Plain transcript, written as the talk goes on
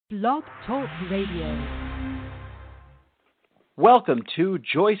Blog Talk Radio. Welcome to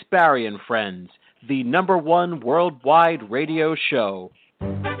Joyce Barry and Friends, the #1 worldwide radio show.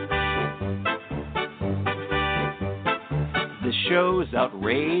 The show's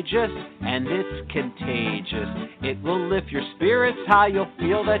outrageous and it's contagious. It will lift your spirits high, you'll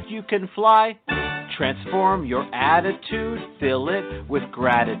feel that you can fly. Transform your attitude, fill it with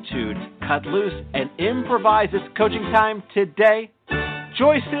gratitude. Cut loose and improvise. It's coaching time today.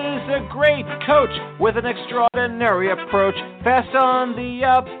 Joyce is a great coach with an extraordinary approach. Fast on the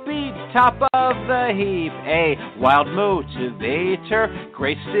upbeat, top of the heap. A wild motivator,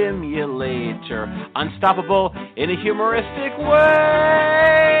 great stimulator. Unstoppable in a humoristic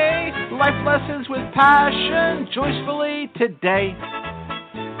way. Life lessons with passion, joyfully today.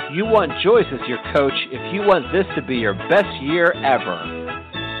 You want Joyce as your coach if you want this to be your best year ever.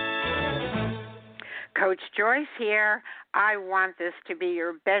 Coach Joyce here. I want this to be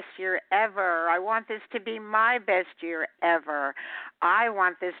your best year ever. I want this to be my best year ever. I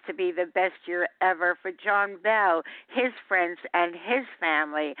want this to be the best year ever for John Bell, his friends, and his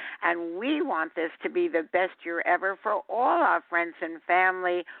family. And we want this to be the best year ever for all our friends and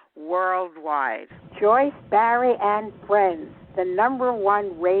family worldwide. Joyce Barry and Friends, the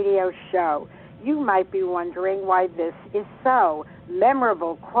 #1 radio show. You might be wondering why this is so.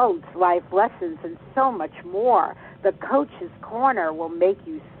 Memorable quotes, life lessons, and so much more. The Coach's Corner will make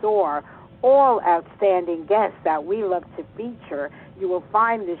you soar. All outstanding guests that we love to feature. You will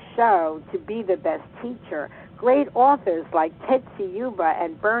find the show to be the best teacher. Great authors like Tetsi Yuba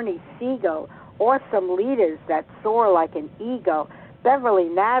and Bernie Siegel. Awesome leaders that soar like an eagle. Beverly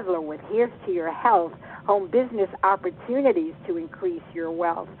Nadler with Here's to Your Health. Home business opportunities to increase your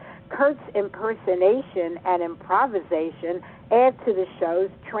wealth. Kurt's impersonation and improvisation add to the show's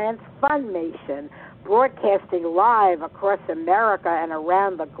transformation. Broadcasting live across America and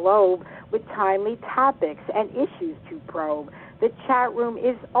around the globe with timely topics and issues to probe. The chat room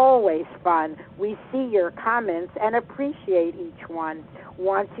is always fun. We see your comments and appreciate each one.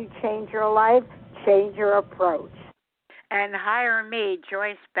 Want to change your life? Change your approach. And hire me,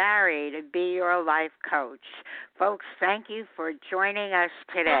 Joyce Barry, to be your life coach. Folks, thank you for joining us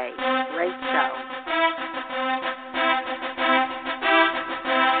today. Great show.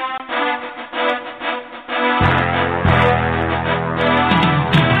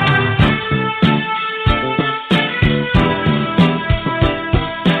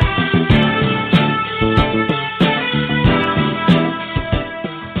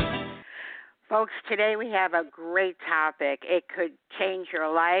 Folks, today we have a great topic. It could change your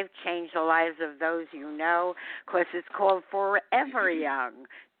life, change the lives of those you know, because it's called Forever Young.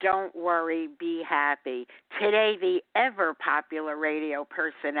 Don't worry, be happy. Today, the ever-popular radio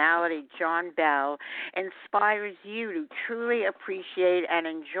personality, John Bell, inspires you to truly appreciate and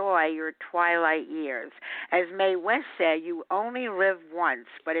enjoy your twilight years. As Mae West said, you only live once,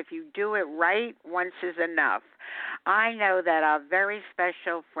 but if you do it right, once is enough. I know that our very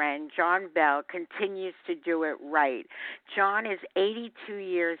special friend, John Bell, continues to do it right. John is 82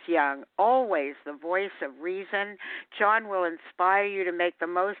 years young, always the voice of reason. John will inspire you to make the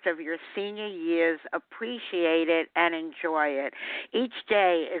most of your senior years, appreciate it, and enjoy it. Each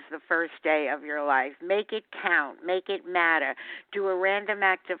day is the first day of your life. Make it count. Make it matter. Do a random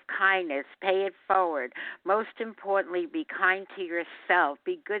act of kindness. Pay it forward. Most importantly, be kind to yourself.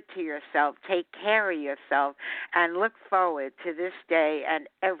 Be good to yourself. Take care of yourself. And look forward to this day and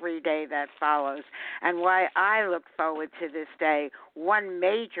every day that follows. And why I look forward to this day, one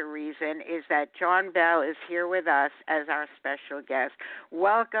major reason is that John Bell is here with us as our special guest.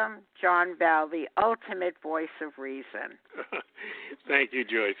 Welcome, John Bell, the ultimate voice of reason. Thank you,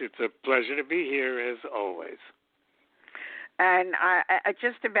 Joyce. It's a pleasure to be here as always. And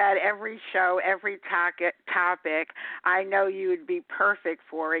just about every show, every topic, I know you would be perfect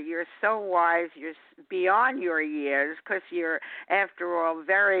for it. You're so wise. You're beyond your years because you're, after all,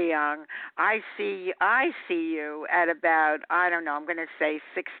 very young. I see you at about, I don't know, I'm going to say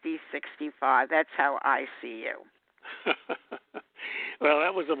 60, 65. That's how I see you. Well,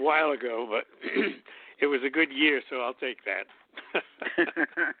 that was a while ago, but it was a good year, so I'll take that.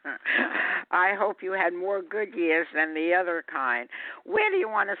 I hope you had more good years than the other kind. Where do you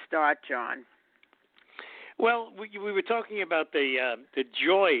want to start, John? Well, we were talking about the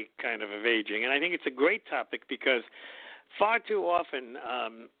joy kind of aging, and I think it's a great topic because far too often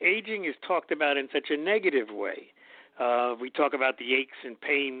aging is talked about in such a negative way. We talk about the aches and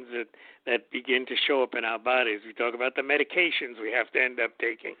pains that begin to show up in our bodies. We talk about the medications we have to end up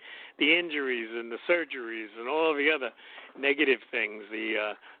taking, the injuries and the surgeries and all the other negative things,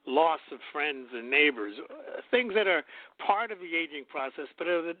 the loss of friends and neighbors, things that are part of the aging process but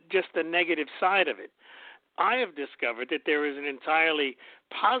are just the negative side of it. I have discovered that there is an entirely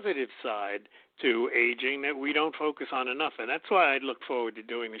positive side to aging that we don't focus on enough, and that's why I look forward to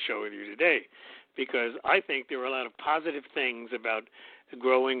doing the show with you today, because I think there are a lot of positive things about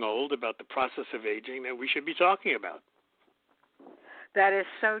growing old, about the process of aging that we should be talking about. That is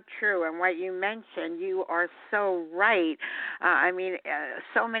so true, and what you mentioned, you are so right.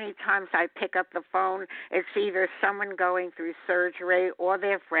 So many times I pick up the phone, it's either someone going through surgery or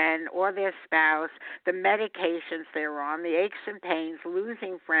their friend or their spouse, the medications they're on, the aches and pains,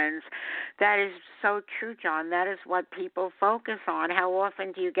 losing friends. That is so true, John. That is what people focus on. How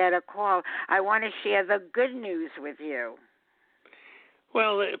often do you get a call? I want to share the good news with you.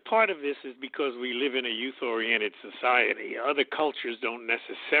 Well, part of this is because we live in a youth-oriented society. Other cultures don't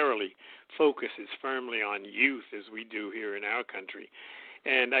necessarily focus as firmly on youth as we do here in our country.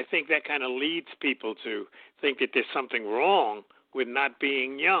 And I think that kind of leads people to think that there's something wrong with not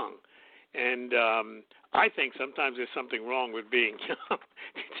being young. And I think sometimes there's something wrong with being young,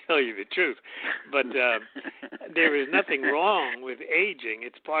 to tell you the truth. But there is nothing wrong with aging.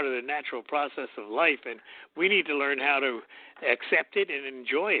 It's part of the natural process of life, and we need to learn how to accept it and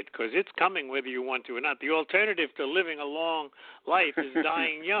enjoy it, because it's coming whether you want to or not. The alternative to living a long life is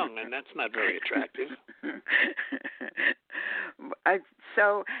dying young, and that's not very attractive.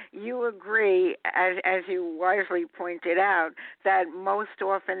 So you agree, as you wisely pointed out, that most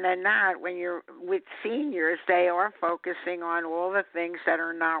often than not, when you're with seniors, they are focusing on all the things that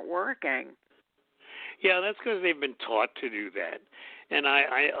are not working. Yeah, that's because they've been taught to do that. And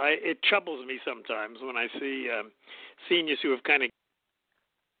it troubles me sometimes when I see seniors who have kind of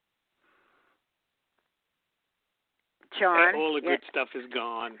John, all the good stuff is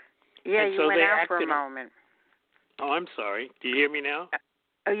gone. Yeah, and you so went they out for a moment. Oh, I'm sorry. Do you hear me now?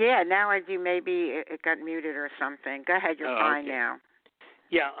 Oh, yeah, now I do. Maybe it got muted or something. Go ahead, you're fine now.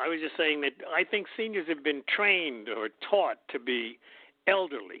 Yeah, I was just saying that I think seniors have been trained or taught to be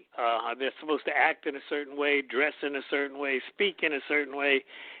elderly. They're supposed to act in a certain way, dress in a certain way, speak in a certain way,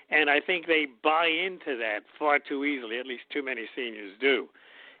 and I think they buy into that far too easily, at least too many seniors do.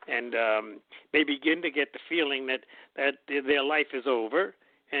 And they begin to get the feeling that their life is over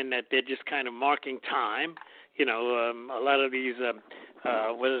and that they're just kind of marking time. You know, a lot of these,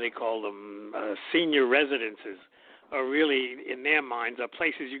 what do they call them, senior residences are really, in their minds, are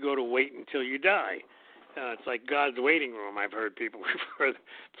places you go to wait until you die. It's like God's waiting room, I've heard people refer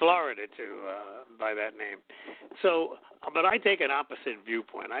Florida to by that name. So, but I take an opposite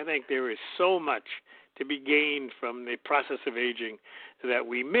viewpoint. I think there is so much to be gained from the process of aging that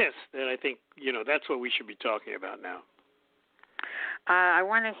we miss that I think, that's what we should be talking about now. I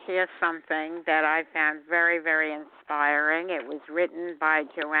want to share something that I found very, very inspiring. It was written by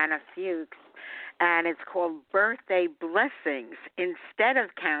Joanna Fuchs, and it's called Birthday Blessings. Instead of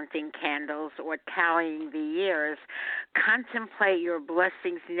counting candles or tallying the years, contemplate your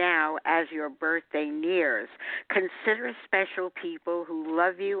blessings now as your birthday nears. Consider special people who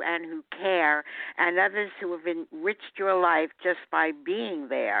love you and who care, and others who have enriched your life just by being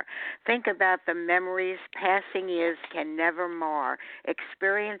there. Think about the memories passing years can never mar,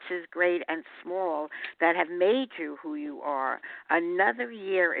 experiences great and small that have made you who you are. Another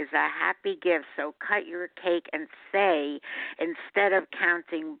year is a happy gift, so cut your cake and say, instead of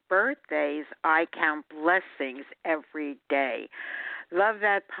counting birthdays, I count blessings every day. Love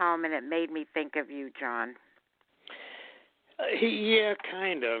that poem, and it made me think of you, John. Yeah,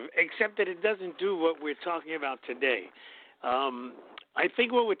 kind of, except that it doesn't do what we're talking about today. I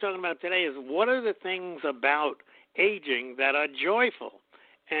think what we're talking about today is what are the things about aging that are joyful?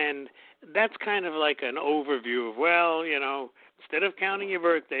 And that's kind of like an overview of, instead of counting your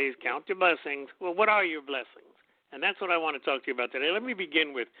birthdays, count your blessings. Well, what are your blessings? And that's what I want to talk to you about today. Let me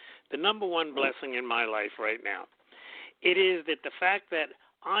begin with the number one blessing in my life right now. It is that the fact that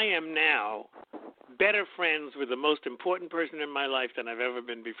I am now better friends with the most important person in my life than I've ever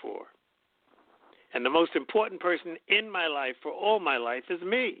been before. And the most important person in my life for all my life is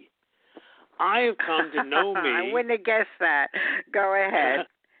me. I have come to know me. I wouldn't have guessed that. Go ahead.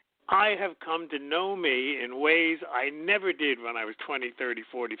 I have come to know me in ways I never did when I was 20, 30,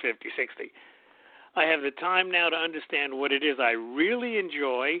 40, 50, 60. I have the time now to understand what it is I really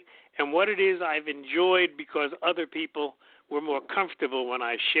enjoy and what it is I've enjoyed because other people were more comfortable when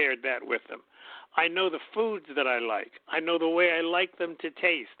I shared that with them. I know the foods that I like. I know the way I like them to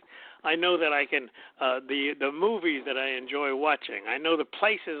taste. I know that I can, the movies that I enjoy watching. I know the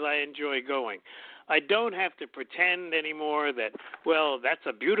places I enjoy going. I don't have to pretend anymore that, well, that's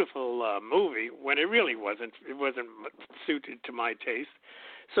a beautiful movie, when it really wasn't. It wasn't suited to my taste.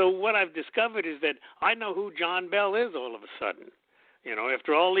 So what I've discovered is that I know who John Bell is all of a sudden. You know,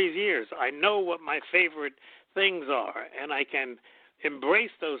 after all these years, I know what my favorite things are, and I can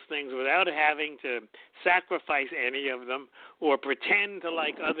embrace those things without having to sacrifice any of them or pretend to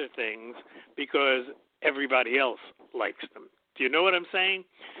like other things because everybody else likes them. Do you know what I'm saying?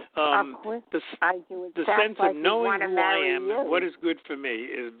 Of course, I do. The sense of knowing who I am and what is good for me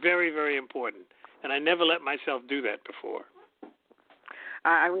is very, very important, and I never let myself do that before.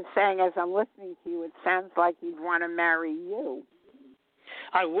 I was saying, as I'm listening to you, it sounds like you'd want to marry you.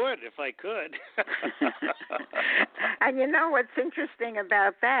 I would if I could. And you know what's interesting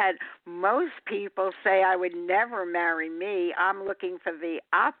about that? Most people say I would never marry me. I'm looking for the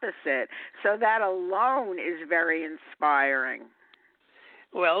opposite. So that alone is very inspiring.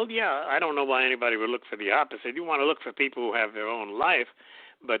 Well, yeah, I don't know why anybody would look for the opposite. You want to look for people who have their own life.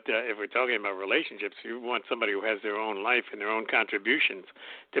 But if we're talking about relationships, you want somebody who has their own life and their own contributions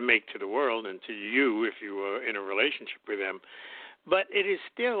to make to the world and to you if you are in a relationship with them. But it is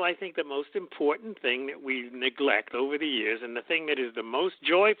still, I think, the most important thing that we neglect over the years, and the thing that is the most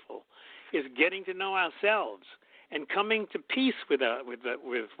joyful is getting to know ourselves and coming to peace with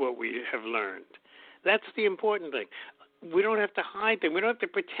what we have learned. That's the important thing. We don't have to hide them. We don't have to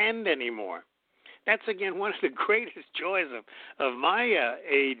pretend anymore. That's, again, one of the greatest joys of my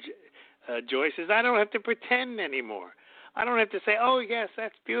age, Joyce, is I don't have to pretend anymore. I don't have to say, oh, yes,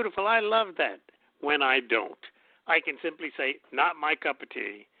 that's beautiful, I love that, when I don't. I can simply say, not my cup of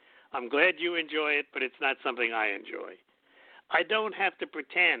tea. I'm glad you enjoy it, but it's not something I enjoy. I don't have to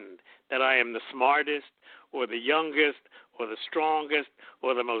pretend that I am the smartest or the youngest or the strongest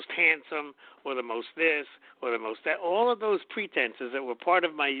or the most handsome or the most this or the most that. All of those pretenses that were part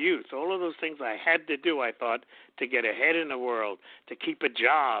of my youth, all of those things I had to do, I thought, to get ahead in the world, to keep a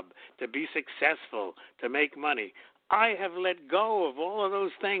job, to be successful, to make money. I have let go of all of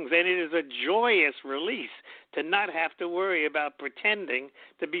those things, and it is a joyous release to not have to worry about pretending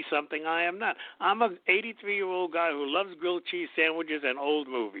to be something I am not. I'm an 83-year-old guy who loves grilled cheese sandwiches and old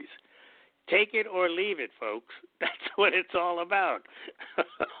movies. Take it or leave it, folks. That's what it's all about.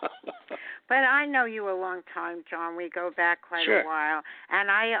 But I know you a long time, John. We go back quite Sure. a while. And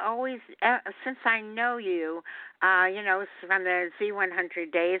I always, since I know you, from the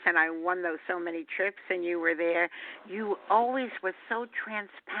Z100 days, and I won those so many trips, and you were there, you always were so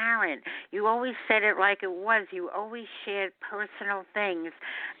transparent. You always said it like it was. You always shared personal things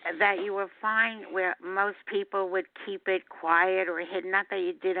that you were fine where most people would keep it quiet or hidden. Not that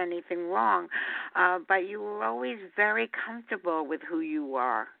you did anything wrong, but you were always very comfortable with who you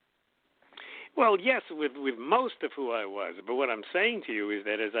are. Well, yes, with most of who I was. But what I'm saying to you is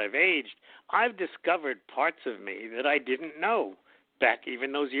that as I've aged, I've discovered parts of me that I didn't know back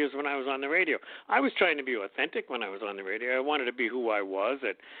even those years when I was on the radio. I was trying to be authentic when I was on the radio. I wanted to be who I was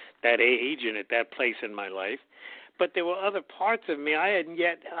at that age and at that place in my life. But there were other parts of me I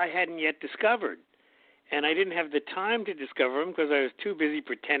hadn't yet discovered. And I didn't have the time to discover them because I was too busy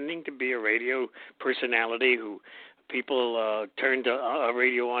pretending to be a radio personality who people turned a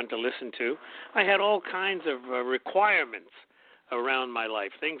radio on to listen to. I had all kinds of requirements around my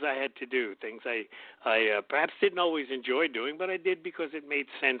life, things I had to do, things I perhaps didn't always enjoy doing, but I did because it made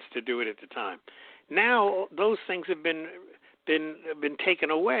sense to do it at the time. Now those things have been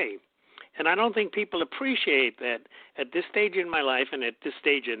taken away. And I don't think people appreciate that at this stage in my life and at this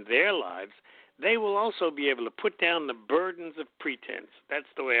stage in their lives, they will also be able to put down the burdens of pretense. That's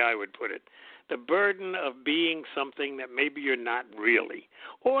the way I would put it. The burden of being something that maybe you're not really,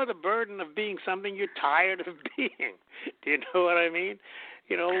 or the burden of being something you're tired of being. Do you know what I mean?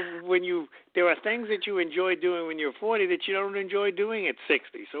 You know, there are things that you enjoy doing when you're 40 that you don't enjoy doing at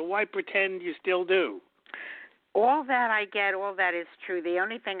 60. So why pretend you still do? All that I get, all that is true. The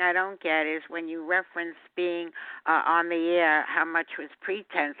only thing I don't get is when you reference being on the air, how much was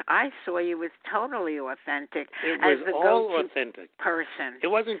pretense. I saw you as totally authentic. It was as the all authentic person. It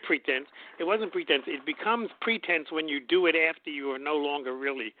wasn't pretense. It becomes pretense when you do it after you are no longer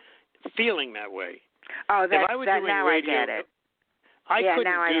really feeling that way. Oh, now radio, I get it. I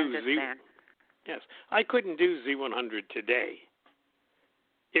understand. Yes, I couldn't do Z100 today.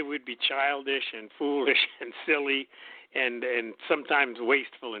 It would be childish and foolish and silly and sometimes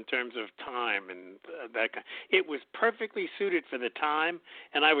wasteful in terms of time and that kind. It was perfectly suited for the time,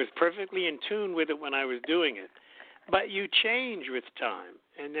 and I was perfectly in tune with it when I was doing it. But you change with time,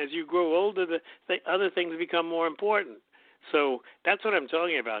 and as you grow older, the other things become more important. So that's what I'm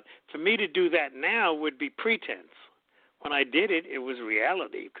talking about. For me to do that now would be pretense. When I did it, it was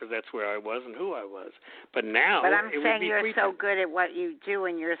reality because that's where I was and who I was. But now But I'm it would saying be you're pretense. so good at what you do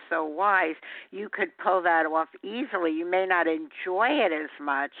and you're so wise, you could pull that off easily. You may not enjoy it as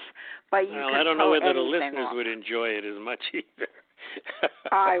much, but you could I don't know pull whether the anything listeners off. would enjoy it as much either.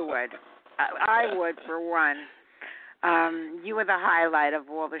 I would. I would, for one. You were the highlight of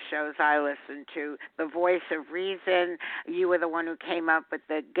all the shows I listened to. The voice of reason. You were the one who came up with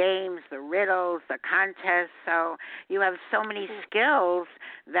the games, the riddles, the contests. So you have so many skills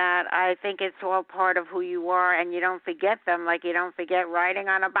that I think it's all part of who you are, and you don't forget them like you don't forget riding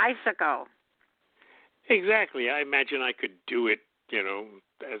on a bicycle. Exactly. I imagine I could do it,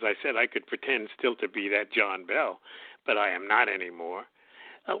 as I said, I could pretend still to be that John Bell, but I am not anymore.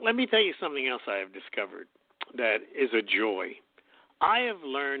 Let me tell you something else I have discovered that is a joy. I have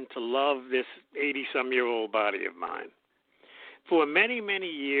learned to love this 80-some-year-old body of mine. For many, many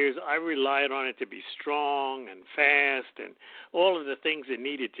years, I relied on it to be strong and fast and all of the things it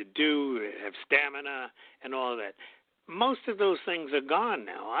needed to do, have stamina and all of that. Most of those things are gone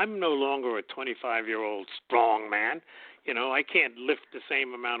now. I'm no longer a 25-year-old strong man. I can't lift the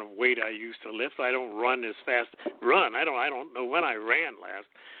same amount of weight I used to lift. I don't run as fast. I don't know when I ran last,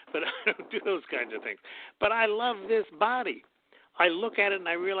 but I don't do those kinds of things. But I love this body. I look at it and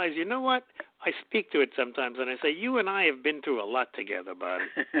I realize, you know what? I speak to it sometimes and I say, you and I have been through a lot together, buddy.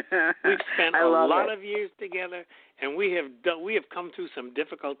 We've spent a lot of years together, and we have come through some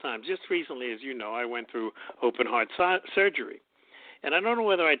difficult times. Just recently, as you know, I went through open heart surgery. And I don't know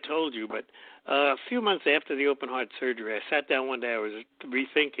whether I told you, but a few months after the open heart surgery, I sat down one day, I was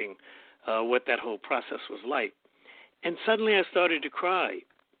rethinking what that whole process was like. And suddenly I started to cry.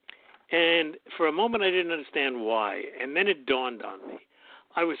 And for a moment I didn't understand why. And then it dawned on me.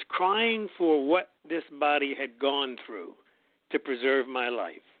 I was crying for what this body had gone through to preserve my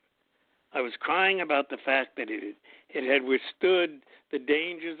life. I was crying about the fact that it had withstood the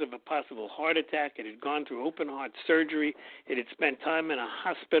dangers of a possible heart attack. It had gone through open heart surgery. It had spent time in a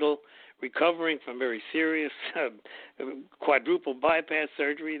hospital recovering from very serious quadruple bypass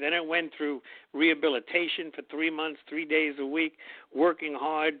surgery. Then it went through rehabilitation for 3 months, 3 days a week, working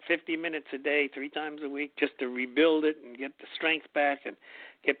hard, 50 minutes a day, 3 times a week, just to rebuild it and get the strength back and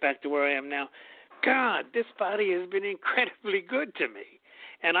get back to where I am now. God, this body has been incredibly good to me.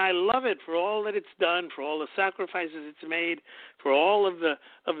 And I love it for all that it's done, for all the sacrifices it's made, for all of the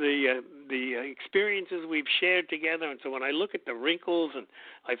experiences we've shared together. And so when I look at the wrinkles and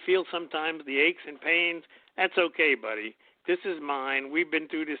I feel sometimes the aches and pains, that's okay, buddy. This is mine. We've been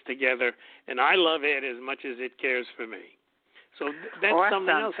through this together, and I love it as much as it cares for me. So that's awesome.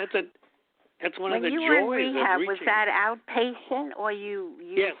 something else. That's one of the joys when you were in rehab, of reaching. was that outpatient or you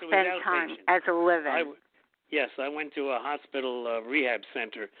Yes, it was spent outpatient. time as a living? Yes, I went to a hospital rehab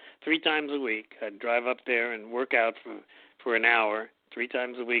center 3 times a week. I'd drive up there and work out for an hour 3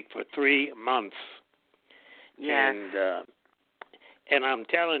 times a week for 3 months. Yes. And I'm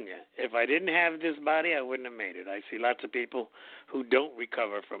telling you, if I didn't have this body, I wouldn't have made it. I see lots of people who don't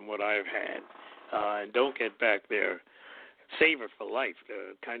recover from what I've had and don't get back their savor for life,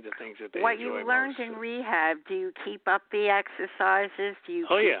 the kinds of things that they what enjoy you learned most. in rehab, do you keep up the exercises? Do you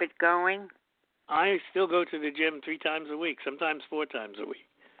keep it going? I still go to the gym 3 times a week, sometimes 4 times a week.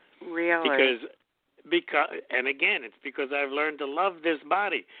 Really? Because, and again, it's because I've learned to love this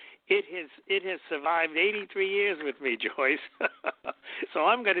body. It has survived 83 years with me, Joyce. So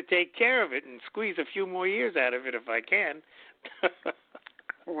I'm going to take care of it and squeeze a few more years out of it if I can.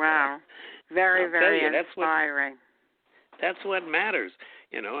 Wow, very, very inspiring. That's what matters,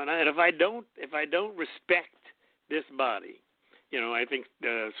 And if I don't respect this body. I think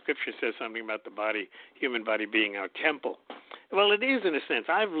the Scripture says something about the body, human body being our temple. Well, it is in a sense.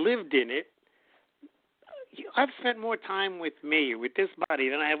 I've lived in it. I've spent more time with me, with this body,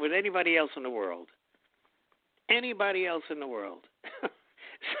 than I have with anybody else in the world. Anybody else in the world.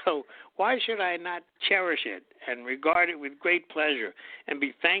 So why should I not cherish it and regard it with great pleasure and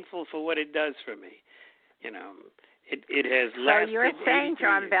be thankful for what it does for me? It has lasted. So you're saying,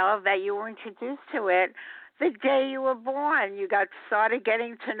 John Bell, that you were introduced to it the day you were born. You started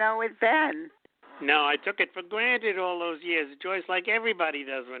getting to know it then. No, I took it for granted all those years, Joyce, like everybody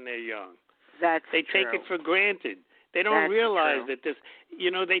does when they're young. They true. take it for granted. They don't realize that this,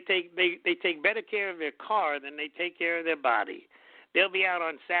 they take better care of their car than they take care of their body. They'll be out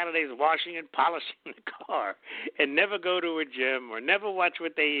on Saturdays washing and polishing the car and never go to a gym or never watch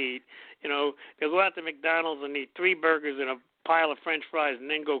what they eat. They'll go out to McDonald's and eat 3 burgers and a pile of French fries and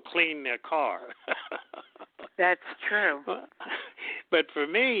then go clean their car. That's true. But for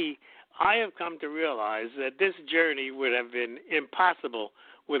me, I have come to realize that this journey would have been impossible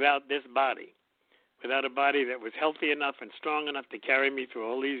without this body, without a body that was healthy enough and strong enough to carry me through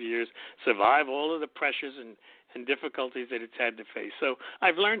all these years, survive all of the pressures and difficulties that it's had to face. So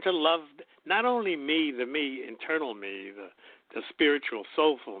I've learned to love not only me, the me, internal me, the spiritual,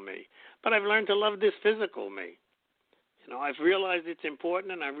 soulful me, but I've learned to love this physical me. You know, I've realized it's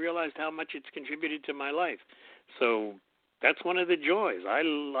important, and I've realized how much it's contributed to my life. So that's one of the joys.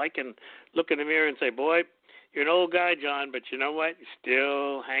 I can look in the mirror and say, boy, you're an old guy, John, but you know what? You're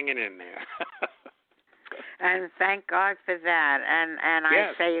still hanging in there. And thank God for that. And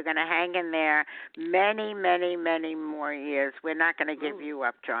yes. I say you're going to hang in there many, many, many more years. We're not going to give you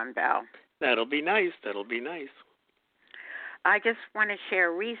up, John Bell. That'll be nice. That'll be nice. I just want to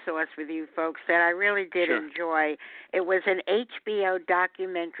share a resource with you folks that I really did Sure. enjoy. It was an HBO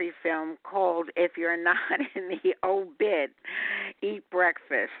documentary film called If You're Not in the Obit, Eat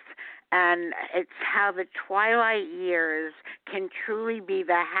Breakfast. And it's how the twilight years can truly be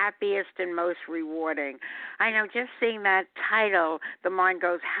the happiest and most rewarding. I know just seeing that title, the mind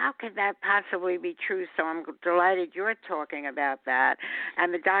goes, how could that possibly be true? So I'm delighted you're talking about that.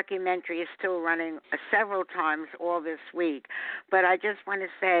 And the documentary is still running several times all this week. But I just want to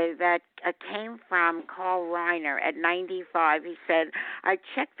say that it came from Carl Reiner at 95. He said, I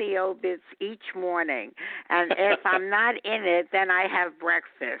check the obits each morning, and if I'm not in it, then I have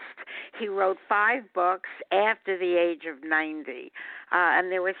breakfast. He wrote 5 books after the age of 90.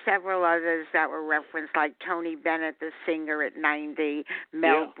 And there were several others that were referenced, like Tony Bennett, the singer, at 90,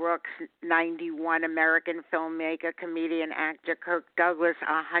 Mel Brooks, 91, American filmmaker, comedian, actor, Kirk Douglas,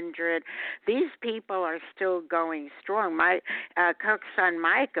 100. These people are still going strong. My Kirk's son,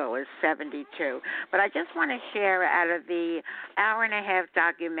 Michael, is 72. But I just want to share out of the hour-and-a-half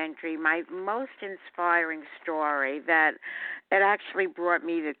documentary my most inspiring story that it actually brought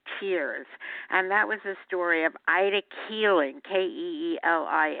me to tears. And that was the story of Ida Keeling, Keeling,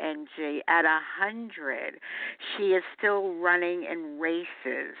 at 100. She is still running in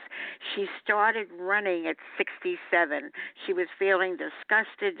races. She started running at 67. She was feeling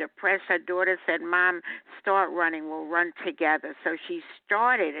disgusted, depressed. Her daughter said, Mom, start running. We'll run together. So she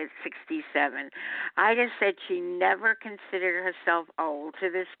started at 67. Ida said she never considered herself old. To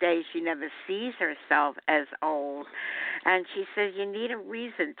this day, she never sees herself as old. And she says you need a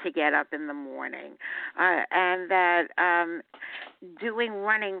reason to get up in the morning. And that doing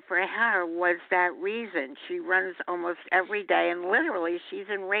running for her was that reason. She runs almost every day, and literally she's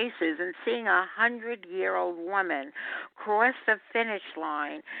in races. And seeing a 100-year-old woman cross the finish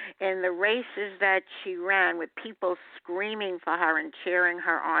line in the races that she ran with people screaming for her and cheering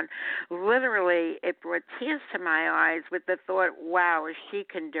her on, literally it brought tears to my eyes with the thought, wow, if she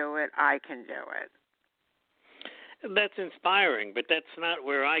can do it, I can do it. That's inspiring, but that's not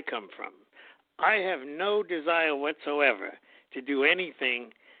where I come from. I have no desire whatsoever to do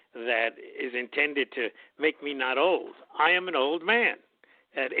anything that is intended to make me not old. I am an old man.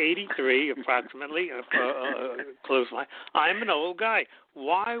 At 83, approximately, close line, I'm an old guy.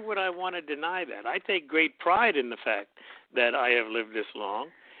 Why would I want to deny that? I take great pride in the fact that I have lived this long.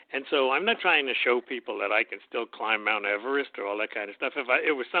 And so I'm not trying to show people that I can still climb Mount Everest or all that kind of stuff. If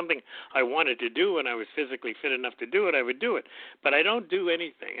it was something I wanted to do and I was physically fit enough to do it, I would do it. But I don't do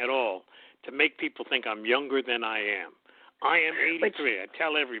anything at all to make people think I'm younger than I am. I am 83. I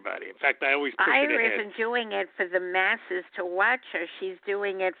tell everybody. In fact, I always push it ahead. Ira isn't doing it for the masses to watch her. She's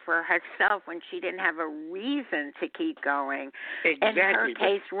doing it for herself when she didn't have a reason to keep going. Exactly. In her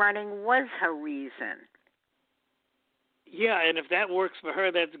case, running was her reason. Yeah, and if that works for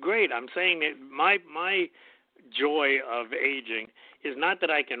her, that's great. I'm saying that my joy of aging is not that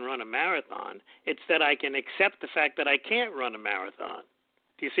I can run a marathon. It's that I can accept the fact that I can't run a marathon.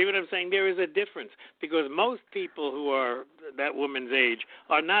 Do you see what I'm saying? There is a difference because most people who are that woman's age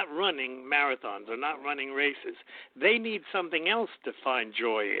are not running marathons or not running races. They need something else to find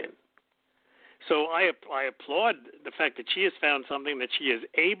joy in. So I applaud the fact that she has found something that she is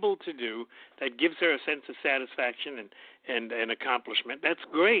able to do that gives her a sense of satisfaction and accomplishment. That's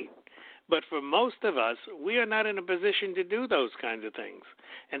great. But for most of us, we are not in a position to do those kinds of things.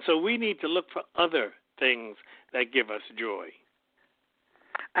 And so we need to look for other things that give us joy.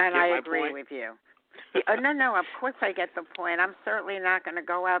 And I agree with you. No, of course I get the point. I'm certainly not going to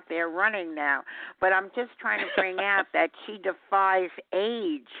go out there running now. But I'm just trying to bring out that she defies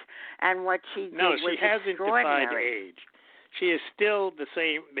age, and what she did was extraordinary. No, she hasn't defied age. She is still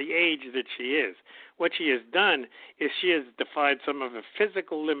the age that she is. What she has done is she has defied some of the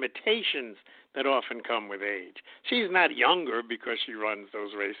physical limitations that often come with age. She's not younger because she runs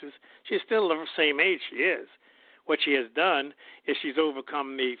those races. She's still the same age she is. what she has done is she's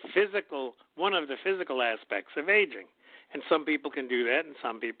overcome one of the physical aspects of aging. And some people can do that and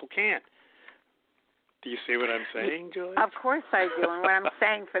some people can't. Do you see what I'm saying, Joyce? Of course I do. And what I'm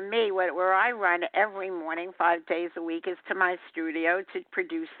saying for me, where I run every morning, 5 days a week, is to my studio to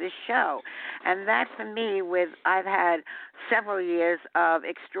produce this show. And that for me, I've had several years of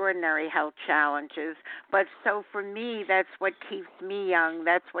extraordinary health challenges. But so for me, that's what keeps me young.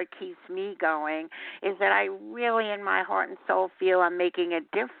 That's what keeps me going, is that I really in my heart and soul feel I'm making a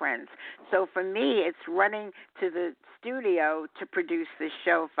difference. So for me, it's running to the studio to produce this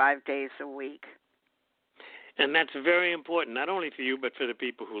show 5 days a week. And that's very important, not only for you, but for the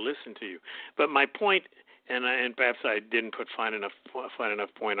people who listen to you. But my point, and perhaps I didn't put fine enough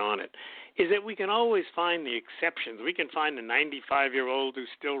point on it, is that we can always find the exceptions. We can find the 95-year-old who's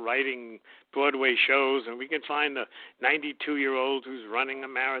still writing Broadway shows, and we can find the 92-year-old who's running a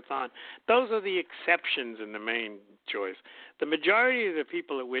marathon. Those are the exceptions in the main, Joyce. The majority of the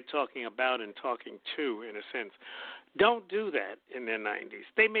people that we're talking about and talking to, in a sense, don't do that in their 90s.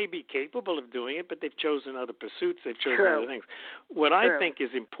 They may be capable of doing it, but they've chosen other pursuits. They've chosen other things. What I think is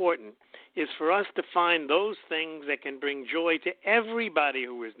important is for us to find those things that can bring joy to everybody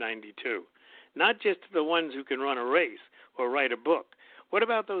who is 92, not just the ones who can run a race or write a book. What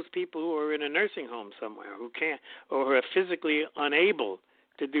about those people who are in a nursing home somewhere who can't or who are physically unable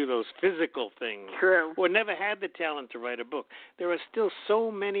to do those physical things or never had the talent to write a book? There are still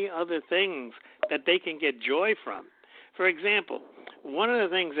so many other things that they can get joy from. For example, one of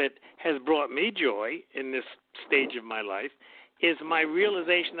the things that has brought me joy in this stage of my life is my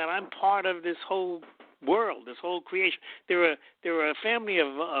realization that I'm part of this whole world, this whole creation. There are a family of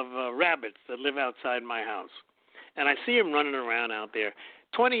rabbits that live outside my house, and I see them running around out there.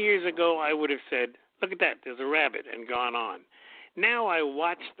 20 years ago, I would have said, look at that, there's a rabbit, and gone on. Now I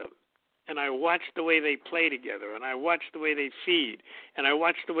watch them, and I watch the way they play together, and I watch the way they feed, and I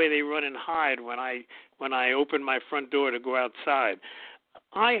watch the way they run and hide when I open my front door to go outside.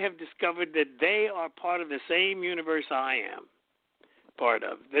 I have discovered that they are part of the same universe I am part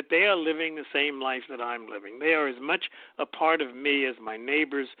of, that they are living the same life that I'm living. They are as much a part of me as my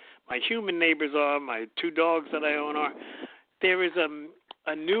neighbors, my human neighbors are, my 2 dogs that I own are. There is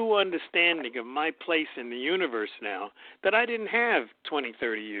a new understanding of my place in the universe now that I didn't have 20,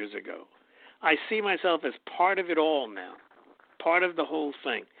 30 years ago. I see myself as part of it all now, part of the whole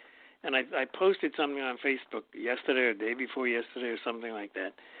thing. And I posted something on Facebook yesterday or the day before yesterday or something like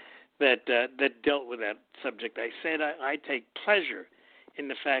that that dealt with that subject. I said I take pleasure in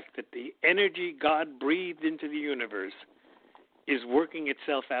the fact that the energy God breathed into the universe is working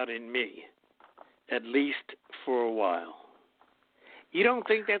itself out in me, at least for a while. You don't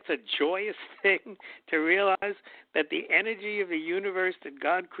think that's a joyous thing to realize that the energy of the universe that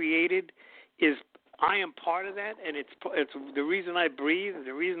God created is, I am part of that, and it's the reason I breathe,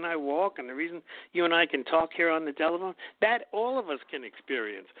 the reason I walk, and the reason you and I can talk here on the telephone? That all of us can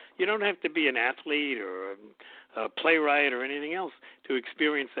experience. You don't have to be an athlete or a playwright or anything else to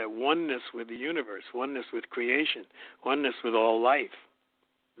experience that oneness with the universe, oneness with creation, oneness with all life,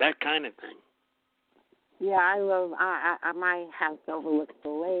 that kind of thing. Yeah, I love, my house overlooks the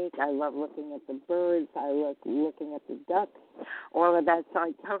lake. I love looking at the birds. I love looking at the ducks, all of that. So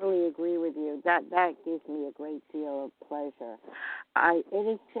I totally agree with you. That gives me a great deal of pleasure. It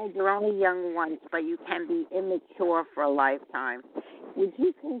is said you're only young once, but you can be immature for a lifetime. Would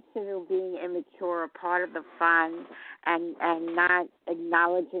you consider being immature a part of the fun and not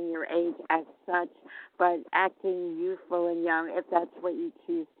acknowledging your age as such, but acting youthful and young if that's what you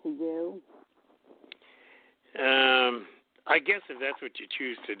choose to do? I guess if that's what you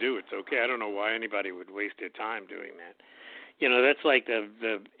choose to do, it's okay. I don't know why anybody would waste their time doing that. You know, that's like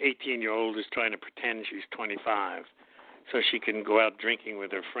the 18-year-old is trying to pretend she's 25 so she can go out drinking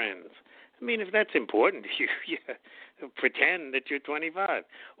with her friends. I mean, if that's important to you, pretend that you're 25.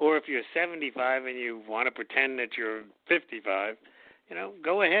 Or if you're 75 and you want to pretend that you're 55,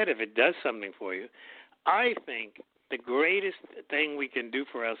 go ahead if it does something for you. I think the greatest thing we can do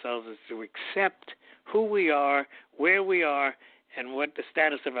for ourselves is to accept who we are, where we are, and what the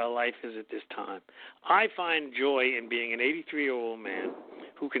status of our life is at this time. I find joy in being an 83-year-old man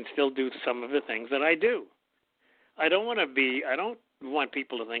who can still do some of the things that I do. I don't want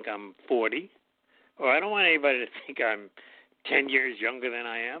people to think I'm 40, or I don't want anybody to think I'm 10 years younger than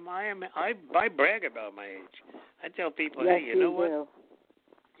I am. I brag about my age. I tell people, yes, hey, you know what? Do.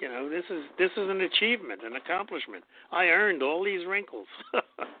 This is an achievement, an accomplishment. I earned all these wrinkles.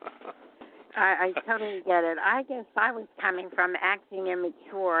 I totally get it. I guess I was coming from acting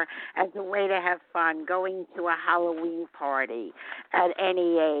immature as a way to have fun, going to a Halloween party at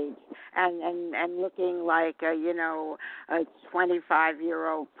any age. and looking like a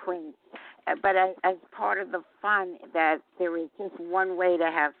 25-year-old prince. But as part of the fun, that there is just one way to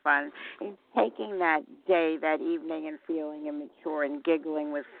have fun, is taking that day, that evening, and feeling immature and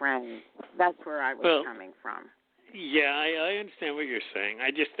giggling with friends. That's where I was coming from. Yeah, I understand what you're saying.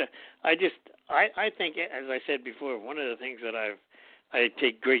 I think, as I said before, one of the things that I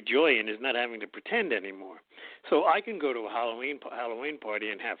take great joy in is not having to pretend anymore. So I can go to a Halloween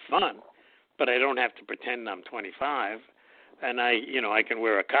party and have fun, but I don't have to pretend I'm 25. And I can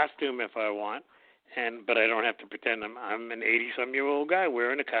wear a costume if I want, but I don't have to pretend I'm an 80-some-year-old guy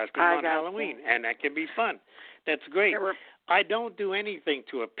wearing a costume on Halloween, and that can be fun. That's great. I don't do anything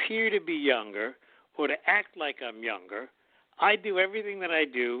to appear to be younger or to act like I'm younger. I do everything that I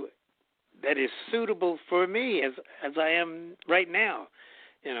do that is suitable for me as I am right now.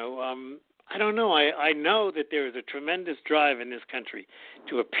 I don't know. I know that there is a tremendous drive in this country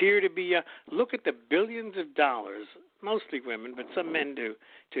to appear to be look at the billions of dollars, mostly women, but some men do,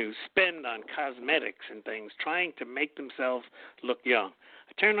 to spend on cosmetics and things, trying to make themselves look young.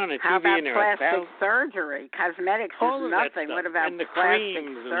 I turn on a TV How about and there are plastic surgery? Cosmetics all is of nothing. That stuff. What about and the plastic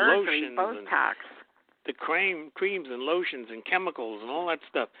creams surgery, and lotions Botox? The creams and lotions and chemicals and all that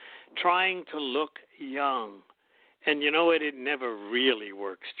stuff, trying to look young. And you know what? It never really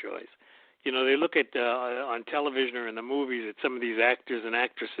works, Joyce. They look at on television or in the movies at some of these actors and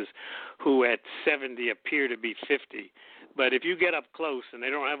actresses who at 70 appear to be 50. But if you get up close and they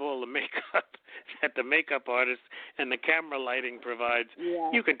don't have all the makeup that the makeup artist and the camera lighting provides,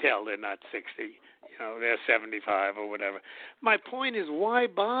 you can tell they're not 60. They're 75 or whatever. My point is, why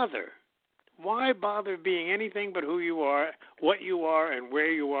bother? Why bother being anything but who you are, what you are, and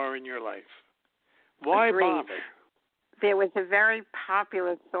where you are in your life? Why Agreed. bother? There was a very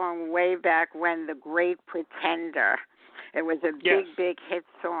popular song way back when, The Great Pretender. It was a big hit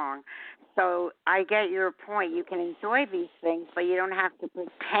song. So I get your point. You can enjoy these things, but you don't have to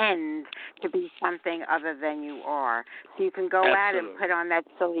pretend to be something other than you are. So you can go out and put on that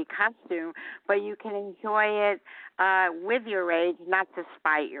silly costume, but you can enjoy it with your age, not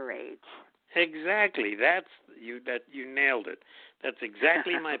despite your age. Exactly. You nailed it. That's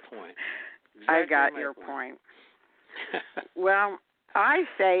exactly my point. I got your point. Well, I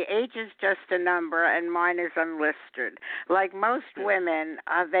say age is just a number, and mine is unlisted. Like most women,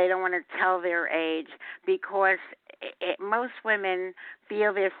 they don't want to tell their age because most women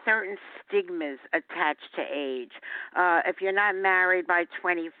feel there's certain stigmas attached to age. If you're not married by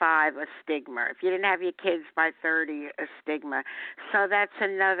 25, a stigma. If you didn't have your kids by 30, a stigma. So that's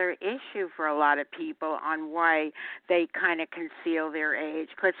another issue for a lot of people on why they kind of conceal their age,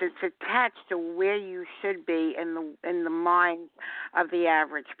 because it's attached to where you should be in the mind of the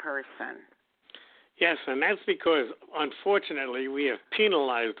average person. Yes, and that's because, unfortunately, we have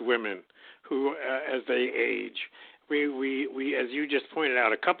penalized women who, as they age. We, as you just pointed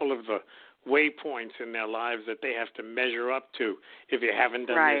out, a couple of the waypoints in their lives that they have to measure up to. If you haven't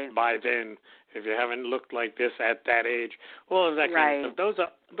done this by then, if you haven't looked like this at that age, all of that kind of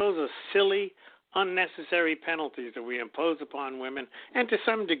stuff. Those are silly, unnecessary penalties that we impose upon women and to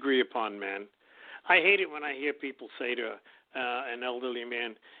some degree upon men. I hate it when I hear people say to an elderly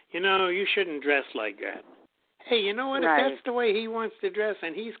man, you shouldn't dress like that. Hey, you know what? If that's the way he wants to dress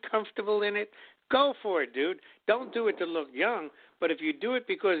and he's comfortable in it, go for it, dude. Don't do it to look young, but if you do it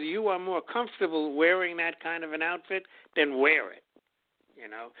because you are more comfortable wearing that kind of an outfit, then wear it.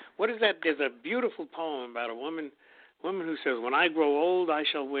 What is that? There's a beautiful poem about a woman who says, "When I grow old, I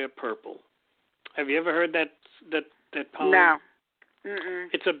shall wear purple." Have you ever heard that poem? No. Mm-mm.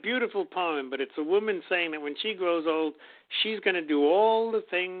 It's a beautiful poem, but it's a woman saying that when she grows old, she's going to do all the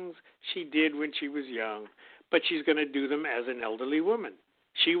things she did when she was young, but she's going to do them as an elderly woman.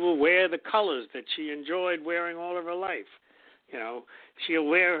 She will wear the colors that she enjoyed wearing all of her life. She'll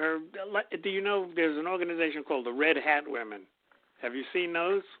wear her. Do you know there's an organization called the Red Hat Women? Have you seen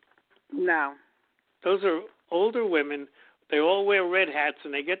those? No. Those are older women. They all wear red hats,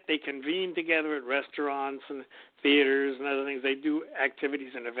 and they convene together at restaurants and theaters and other things. They do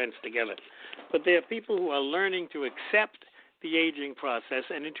activities and events together. But they are people who are learning to accept the aging process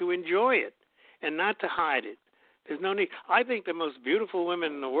and to enjoy it and not to hide it. There's no need. I think the most beautiful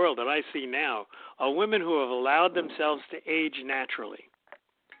women in the world that I see now are women who have allowed themselves to age naturally.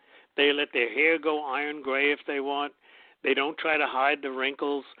 They let their hair go iron gray if they want. They don't try to hide the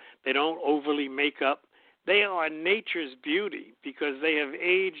wrinkles. They don't overly make up. They are nature's beauty because they have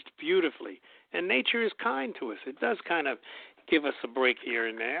aged beautifully. And nature is kind to us. It does kind of give us a break here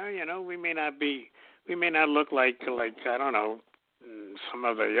and there. We may not look like I don't know, some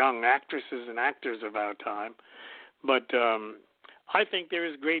of the young actresses and actors of our time. But I think there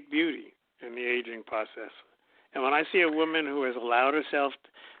is great beauty in the aging process. And when I see a woman who has allowed herself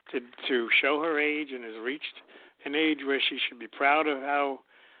to show her age and has reached an age where she should be proud of how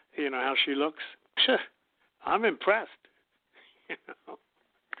she looks, I'm impressed.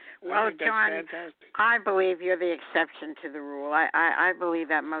 Well, John, fantastic. I believe you're the exception to the rule. I believe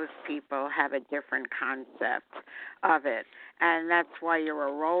that most people have a different concept of it. And that's why you're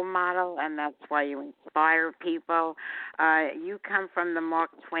a role model, and that's why you inspire people. You come from the Mark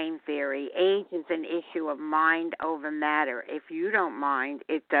Twain theory. Age is an issue of mind over matter. If you don't mind,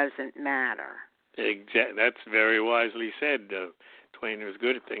 it doesn't matter. Exactly. That's very wisely said. Twain was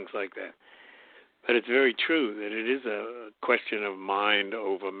good at things like that. But it's very true that it is a question of mind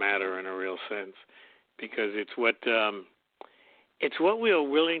over matter in a real sense, because it's what we are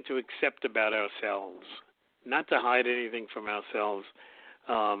willing to accept about ourselves, not to hide anything from ourselves,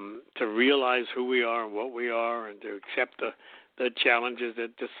 to realize who we are and what we are, and to accept the challenges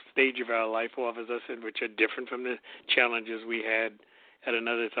that this stage of our life offers us, and which are different from the challenges we had at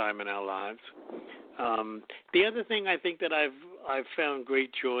another time in our lives. The other thing I think that I've found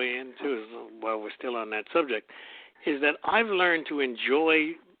great joy in, too, while we're still on that subject, is that I've learned to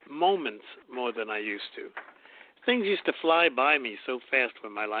enjoy moments more than I used to. Things used to fly by me so fast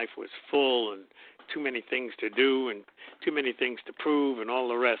when my life was full and too many things to do and too many things to prove and all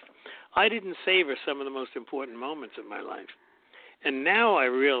the rest. I didn't savor some of the most important moments of my life. And now I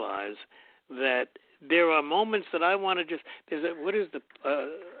realize that there are moments that I want to just,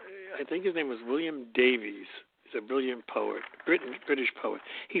 I think his name was William Davies. He's a brilliant poet, British poet.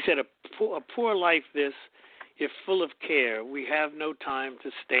 He said, a poor life this, if full of care, we have no time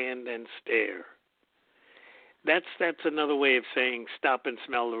to stand and stare. That's another way of saying stop and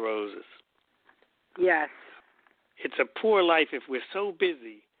smell the roses. Yes. It's a poor life if we're so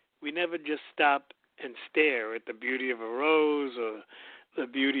busy, we never just stop and stare at the beauty of a rose or the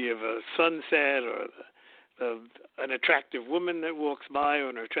beauty of a sunset or an attractive woman that walks by or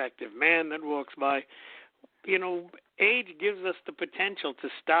an attractive man that walks by. Age gives us the potential to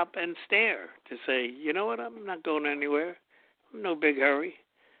stop and stare, to say, you know what, I'm not going anywhere. I'm in no big hurry.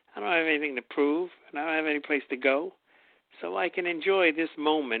 I don't have anything to prove, and I don't have any place to go. So I can enjoy this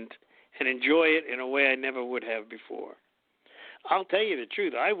moment and enjoy it in a way I never would have before. I'll tell you the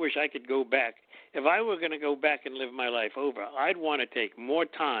truth. I wish I could go back. If I were going to go back and live my life over, I'd want to take more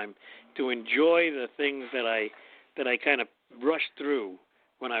time to enjoy the things that I kind of rushed through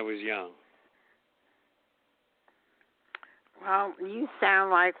when I was young. Well, you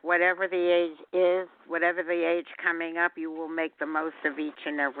sound like whatever the age is, whatever the age coming up, you will make the most of each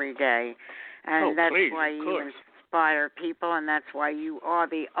and every day. And that's why you inspire people, and that's why you are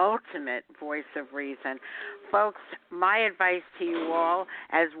the ultimate voice of reason. Folks, my advice to you all,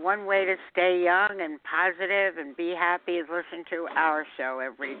 as one way to stay young and positive and be happy, is listen to our show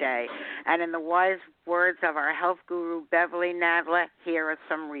every day. And in the wise words of our health guru, Beverly Nadler, here are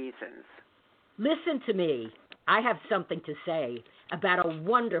some reasons. Listen to me. I have something to say about a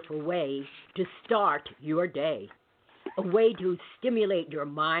wonderful way to start your day, a way to stimulate your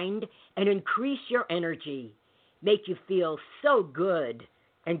mind and increase your energy, make you feel so good.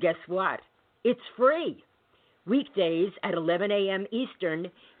 And guess what? It's free. Weekdays at 11 a.m. Eastern,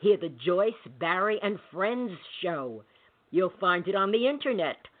 hear the Joyce, Barry, and Friends show. You'll find it on the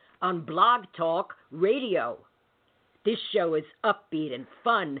internet, on Blog Talk Radio. This show is upbeat and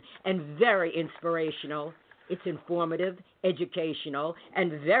fun and very inspirational. It's informative, educational,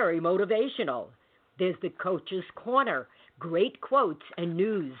 and very motivational. There's the Coach's Corner, great quotes and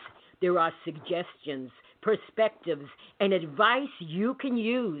news. There are suggestions, perspectives, and advice you can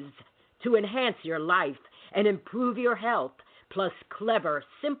use to enhance your life and improve your health, plus clever,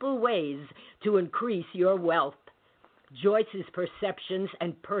 simple ways to increase your wealth. Joyce's perceptions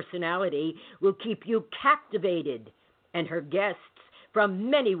and personality will keep you captivated, and her guests from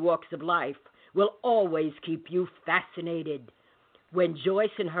many walks of life will always keep you fascinated. When Joyce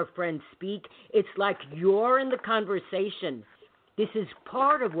and her friends speak, it's like you're in the conversation. This is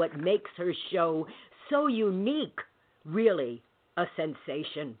part of what makes her show so unique, really a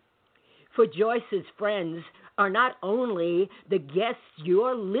sensation. For Joyce's friends are not only the guests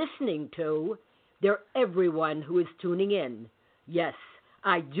you're listening to, they're everyone who is tuning in. Yes,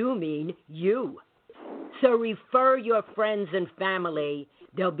 I do mean you. So refer your friends and family.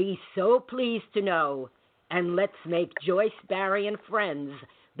 They'll be so pleased to know. And let's make Joyce, Barry, and Friends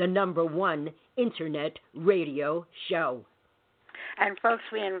the #1 internet radio show. And folks,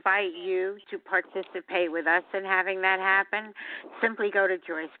 we invite you to participate with us in having that happen. Simply go to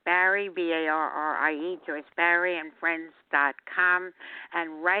Joyce Barrie, Barrie, Joyce Barrie and Friends.com,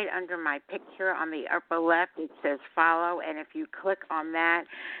 and right under my picture on the upper left, it says follow. And if you click on that,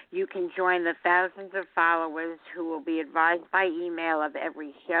 you can join the thousands of followers who will be advised by email of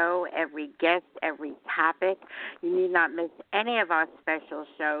every show, every guest, every topic. You need not miss any of our special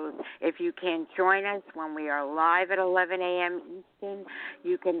shows. If you can join us when we are live at 11 a.m. Eastern,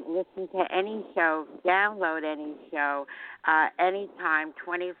 you can listen to any show, download any show, anytime,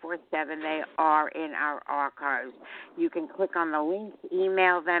 24/7. They are in our archives. You can click on the links,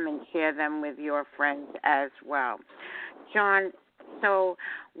 email them, and share them with your friends as well. John, so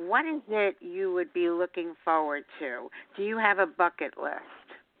what is it you would be looking forward to? Do you have a bucket list?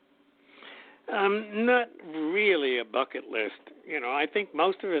 Not really a bucket list. I think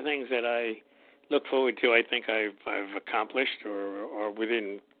most of the things that I look forward to, I think I've accomplished or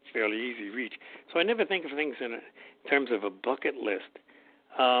within fairly easy reach. So I never think of things in terms of a bucket list.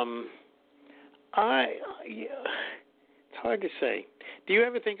 It's hard to say. Do you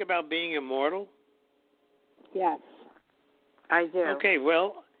ever think about being immortal? Yes, I do. Okay,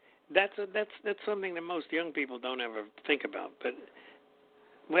 well, that's something that most young people don't ever think about. But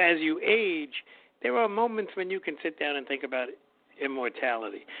as you age, there are moments when you can sit down and think about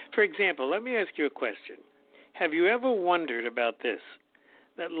immortality. For example, let me ask you a question. Have you ever wondered about this,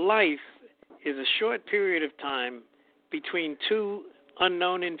 that life is a short period of time between two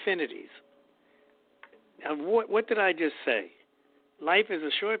unknown infinities? Now, what did I just say? Life is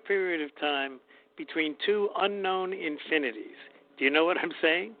a short period of time between two unknown infinities. Do you know what I'm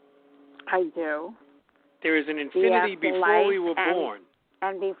saying? I do. There is an infinity before we were born.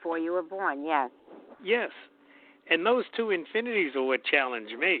 And before you were born, yes. Yes. And those two infinities are what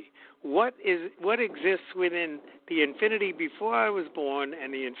challenge me. What exists within the infinity before I was born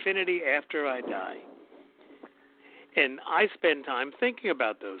and the infinity after I die? And I spend time thinking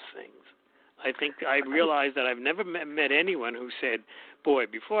about those things. I realize that I've never met anyone who said, boy,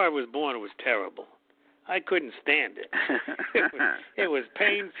 before I was born it was terrible. I couldn't stand it. It was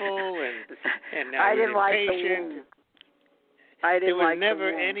painful and I was impatient.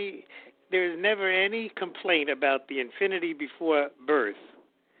 There's never any complaint about the infinity before birth,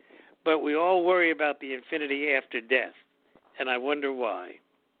 but we all worry about the infinity after death, and I wonder why.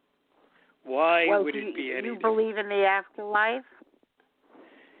 Why would it be any different? Do you believe in the afterlife?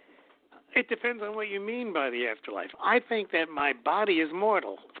 It depends on what you mean by the afterlife. I think that my body is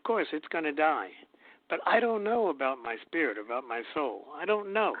mortal. Of course, it's going to die. But I don't know about my spirit, about my soul. I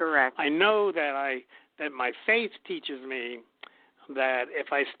don't know. Correct. I know that my faith teaches me that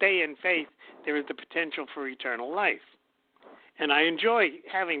if I stay in faith, there is the potential for eternal life. And I enjoy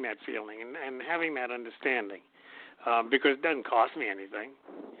having that feeling and having that understanding because it doesn't cost me anything.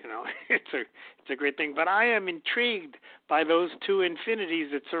 It's a great thing. But I am intrigued by those two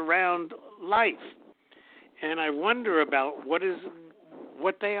infinities that surround life. And I wonder about what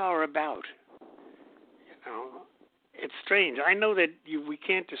they are about. It's strange. I know that we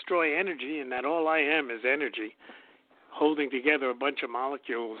can't destroy energy and that all I am is energy, holding together a bunch of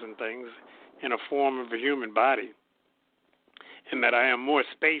molecules and things in a form of a human body, and that I am more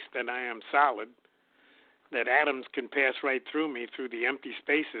space than I am solid, that atoms can pass right through me through the empty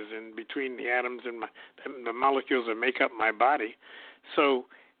spaces in between the atoms and the molecules that make up my body. So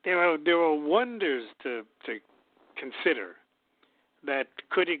there are wonders to consider that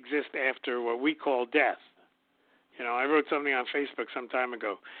could exist after what we call death. I wrote something on Facebook some time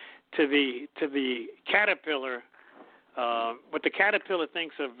ago. To the caterpillar, what the caterpillar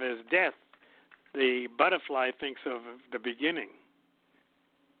thinks of as death, the butterfly thinks of the beginning.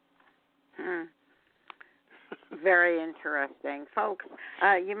 Very interesting. Folks,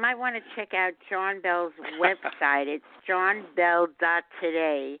 you might want to check out John Bell's website. It's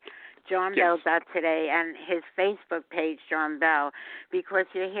johnbell.today. johnbell.today, and his Facebook page, John Bell, because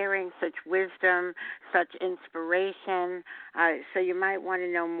you're hearing such wisdom, such inspiration. So you might want to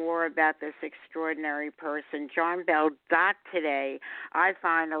know more about this extraordinary person, johnbell.today. I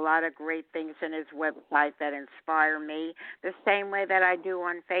find a lot of great things in his website that inspire me, the same way that I do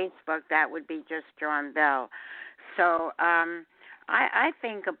on Facebook. That would be just John Bell. So I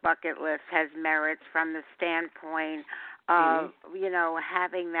think a bucket list has merits from the standpoint of,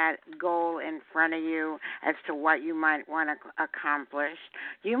 having that goal in front of you as to what you might want to accomplish.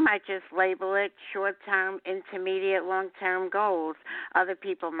 You might just label it short-term, intermediate, long-term goals. Other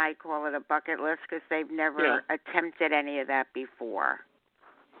people might call it a bucket list because they've never attempted any of that before.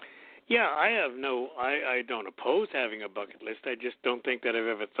 Yeah, I don't oppose having a bucket list. I just don't think that I've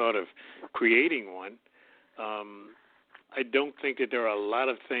ever thought of creating one. I don't think that there are a lot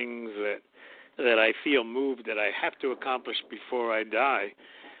of things that I feel moved that I have to accomplish before I die.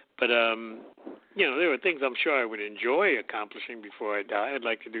 But, there are things I'm sure I would enjoy accomplishing before I die. I'd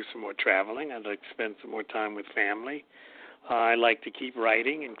like to do some more traveling. I'd like to spend some more time with family. I like to keep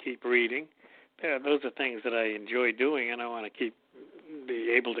writing and keep reading. Those are things that I enjoy doing, and I want to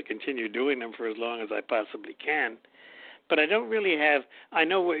be able to continue doing them for as long as I possibly can. But I don't really have – I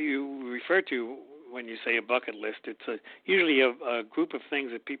know what you refer to when you say a bucket list. It's usually a group of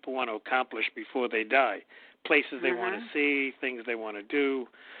things that people want to accomplish before they die, places they want to see, things they want to do,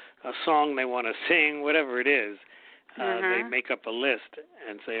 a song they want to sing, whatever it is. They make up a list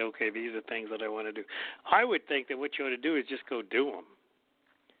and say, okay, these are things that I want to do. I would think that what you ought to do is just go do them.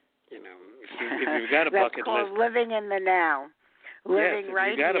 If you've got a bucket list. That's called living in the now. Living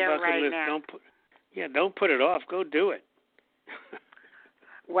right here, right now. Don't put it off. Go do it.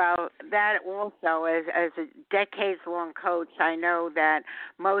 Well, that also, as a decades-long coach, I know that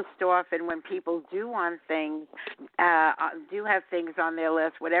most often when people do have things on their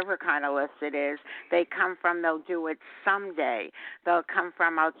list, whatever kind of list it is, they come from they'll do it someday. They'll come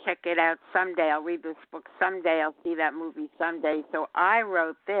from I'll check it out someday. I'll read this book someday. I'll see that movie someday. So I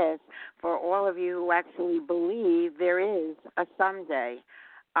wrote this for all of you who actually believe there is a someday.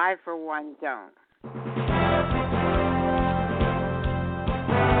 I, for one, don't.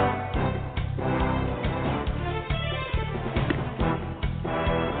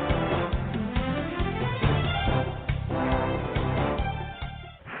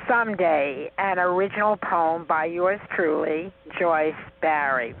 Someday, an original poem by yours truly, Joyce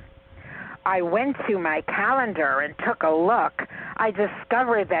Barry. I went to my calendar and took a look. I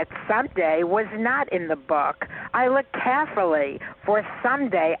discovered that someday was not in the book. I looked carefully, for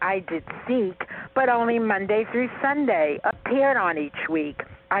someday I did seek, but only Monday through Sunday appeared on each week.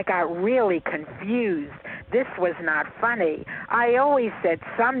 I got really confused. This was not funny. I always said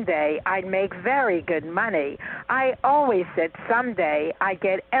someday I'd make very good money. I always said someday I'd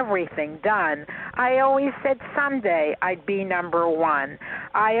get everything done. I always said someday I'd be number one.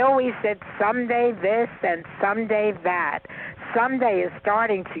 I always said someday this and someday that. Someday is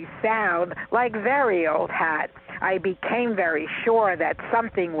starting to sound like very old hat. I became very sure that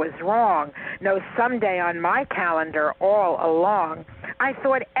something was wrong. No someday on my calendar all along. I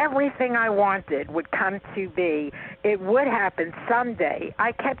thought everything I wanted would come to be. It would happen someday.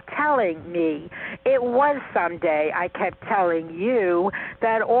 I kept telling me. It was someday. I kept telling you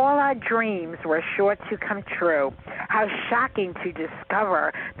that all our dreams were sure to come true. How shocking to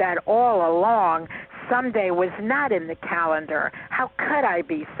discover that all along someday was not in the calendar. How could I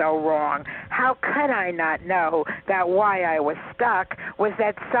be so wrong? How could I not know that why I was stuck was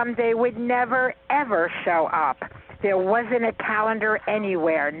that someday would never, ever show up? There wasn't a calendar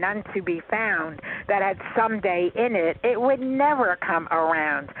anywhere, none to be found, that had someday in it. It would never come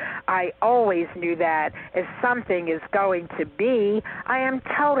around. I always knew that if something is going to be, I am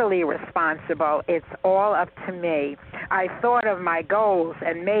totally responsible. It's all up to me. I thought of my goals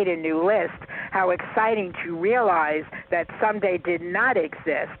and made a new list. How exciting to realize that someday did not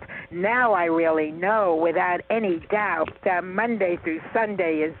exist. Now I really know without any doubt that Monday through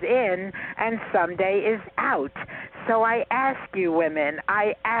Sunday is in and someday is out. So I ask you women,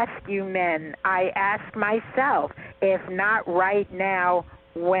 I ask you men, I ask myself, if not right now,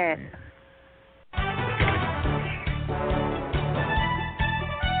 when?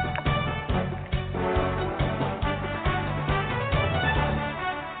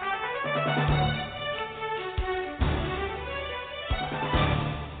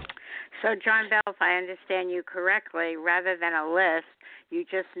 So, John Bell, if I understand you correctly, rather than a list, you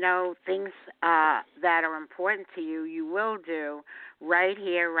just know things that are important to you, you will do right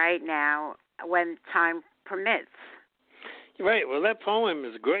here, right now, when time permits. Right. Well, that poem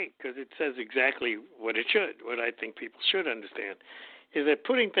is great because it says exactly what it should, what I think people should understand, is that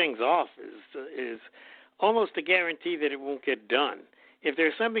putting things off is almost a guarantee that it won't get done. If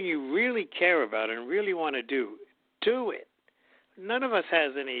there's something you really care about and really want to do it. None of us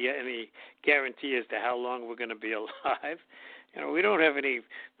has any guarantee as to how long we're going to be alive. We don't have any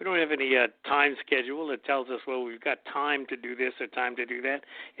time schedule that tells us, well, we've got time to do this or time to do that.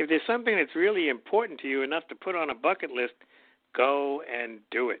 If there's something that's really important to you enough to put on a bucket list, go and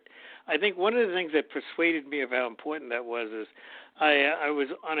do it. I think one of the things that persuaded me of how important that was is I was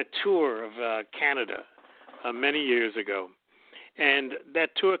on a tour of Canada many years ago. And that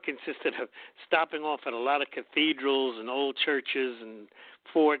tour consisted of stopping off at a lot of cathedrals and old churches and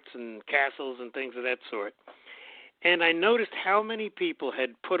forts and castles and things of that sort. And I noticed how many people had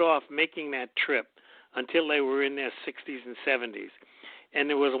put off making that trip until they were in their 60s and 70s. And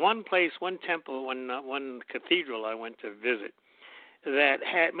there was one place, one temple, one cathedral I went to visit that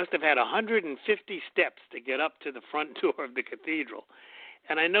must have had 150 steps to get up to the front door of the cathedral.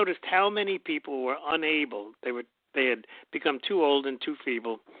 And I noticed how many people were unable. They had become too old and too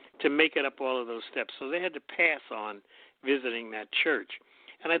feeble to make it up all of those steps. So they had to pass on visiting that church.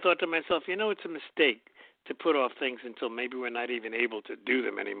 And I thought to myself, it's a mistake to put off things until maybe we're not even able to do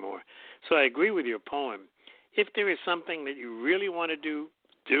them anymore. So I agree with your poem. If there is something that you really want to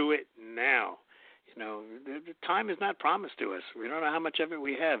do it now. The time is not promised to us. We don't know how much of it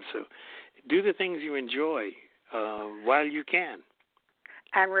we have. So do the things you enjoy while you can.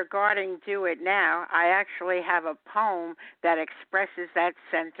 And regarding do it now, I actually have a poem that expresses that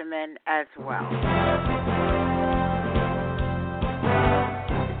sentiment as well.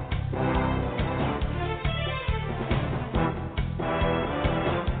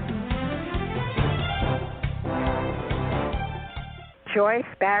 Joyce,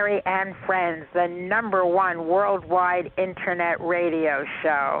 Barry, and Friends, the #1 worldwide internet radio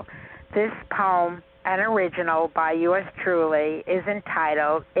show. This poem, an original by yours truly, is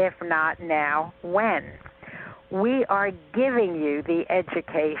entitled, If Not Now, When? We are giving you the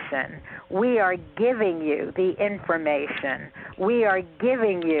education. We are giving you the information. We are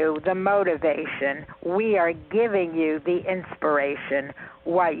giving you the motivation. We are giving you the inspiration.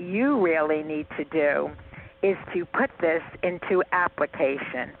 What you really need to do is to put this into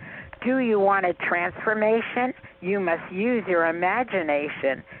application. Do you want a transformation? You must use your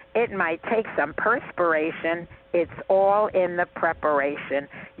imagination. It might take some perspiration. It's all in the preparation.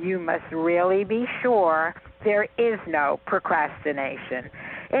 You must really be sure there is no procrastination.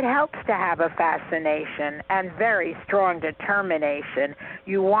 It helps to have a fascination and very strong determination.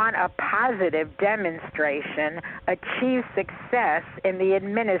 You want a positive demonstration, achieve success in the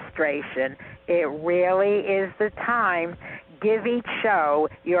administration. It really is the time. Give each show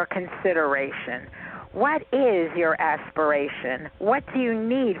your consideration. What is your aspiration? What do you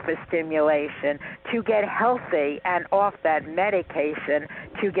need for stimulation? To get healthy and off that medication,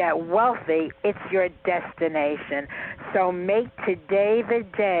 to get wealthy, it's your destination. So make today the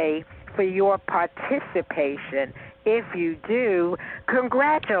day for your participation. If you do,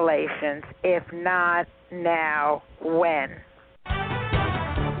 congratulations. If not, now, when?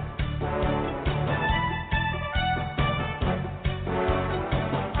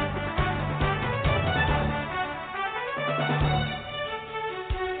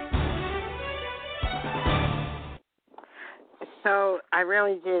 So I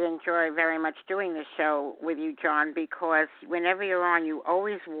really did enjoy very much doing the show with you, John, because whenever you're on, you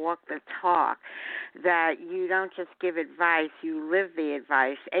always walk the talk, that you don't just give advice, you live the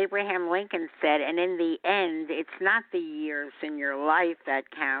advice. Abraham Lincoln said, and in the end, it's not the years in your life that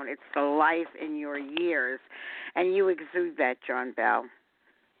count, it's the life in your years. And you exude that, John Bell.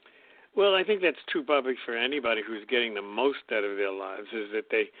 Well, I think that's true probably for anybody who's getting the most out of their lives, is that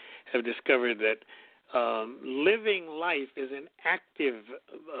they have discovered that living life is an active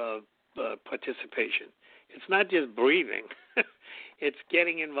participation. It's not just breathing. It's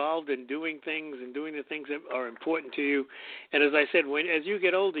getting involved in doing things and doing the things that are important to you. And as I said, as you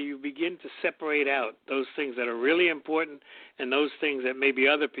get older, you begin to separate out those things that are really important and those things that maybe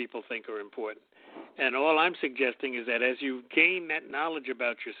other people think are important. And all I'm suggesting is that as you gain that knowledge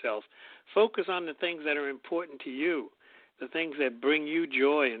about yourself, focus on the things that are important to you, the things that bring you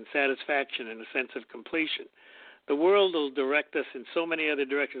joy and satisfaction and a sense of completion. The world will direct us in so many other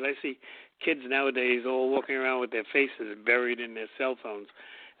directions. I see kids nowadays all walking around with their faces buried in their cell phones.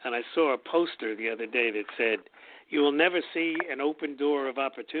 And I saw a poster the other day that said, you will never see an open door of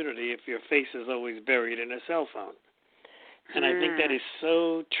opportunity if your face is always buried in a cell phone. And I think that is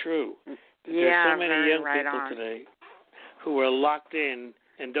so true. There are so many young people today who are locked in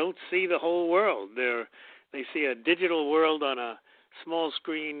and don't see the whole world. They see a digital world on a small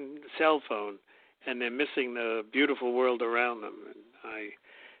screen cell phone, and they're missing the beautiful world around them. And I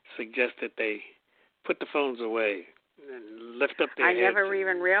suggest that they put the phones away and lift up their heads. I never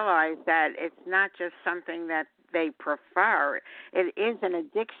even realized that it's not just something that they prefer. It is an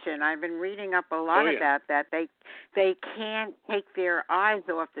addiction. I've been reading up a lot about that. They can't take their eyes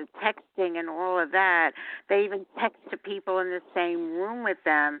off the texting and all of that. They even text to people in the same room with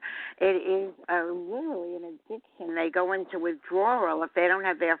them. It is really an addiction. They go into withdrawal if they don't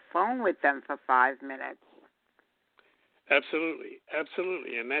have their phone with them for 5 minutes.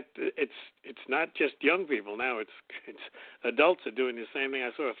 Absolutely, and that it's not just young people now. It's adults are doing the same thing.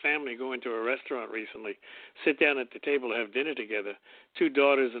 I saw a family go into a restaurant recently, sit down at the table, have dinner together. 2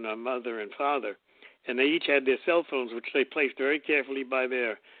 daughters and a mother and father, and they each had their cell phones, which they placed very carefully by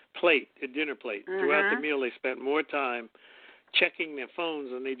their plate, their dinner plate. Mm-hmm. Throughout the meal, they spent more time checking their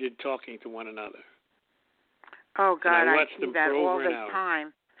phones than they did talking to one another. Oh, God, I watched see them that for all over the an hour.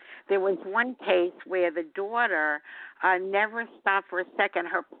 time. There was one case where the daughter never stopped for a second.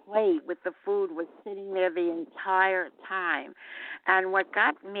 Her plate with the food was sitting there the entire time. And what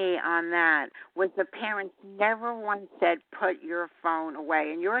got me on that was the parents never once said, put your phone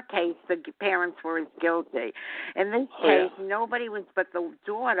away. In your case, the parents were as guilty. In this case, nobody was but the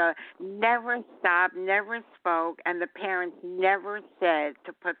daughter never stopped, never spoke, and the parents never said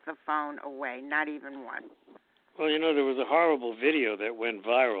to put the phone away, not even once. Well, there was a horrible video that went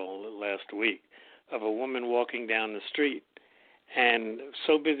viral last week of a woman walking down the street and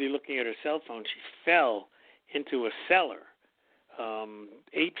so busy looking at her cell phone, she fell into a cellar,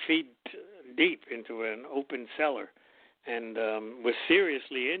 8 feet deep into an open cellar, and was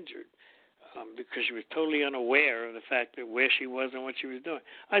seriously injured because she was totally unaware of the fact that where she was and what she was doing.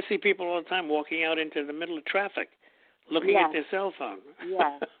 I see people all the time walking out into the middle of traffic looking at their cell phone.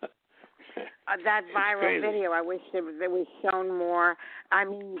 Yes. That viral video, I wish it was shown more. I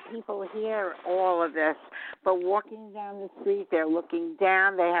mean, people hear all of this, but walking down the street, they're looking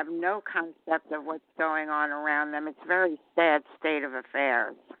down. They have no concept of what's going on around them. It's a very sad state of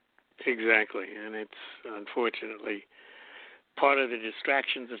affairs. Exactly, and it's unfortunately part of the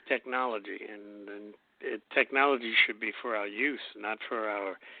distractions of technology, and technology should be for our use, not for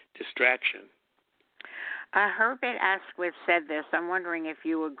our distraction. Herbert Asquith said this. I'm wondering if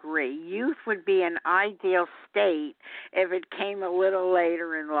you agree. Youth would be an ideal state if it came a little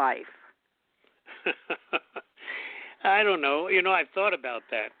later in life. I don't know. I've thought about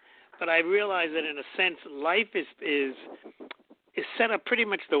that, but I realize that in a sense, life is set up pretty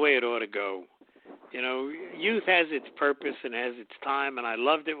much the way it ought to go. Youth has its purpose and has its time, and I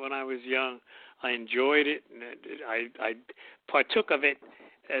loved it when I was young. I enjoyed it, and I partook of it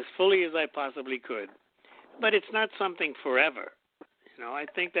as fully as I possibly could. But it's not something forever. I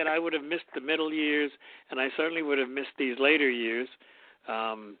think that I would have missed the middle years, and I certainly would have missed these later years.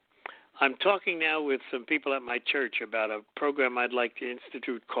 I'm talking now with some people at my church about a program I'd like to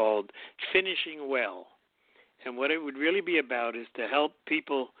institute called Finishing Well. And what it would really be about is to help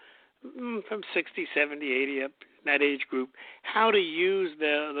people from 60, 70, 80 up in that age group, how to use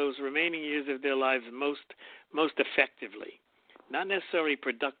those remaining years of their lives most effectively. Not necessarily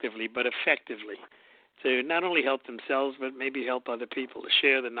productively, but effectively. To not only help themselves, but maybe help other people, to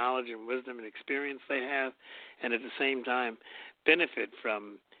share the knowledge and wisdom and experience they have, and at the same time benefit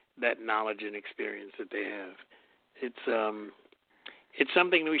from that knowledge and experience that they have. It's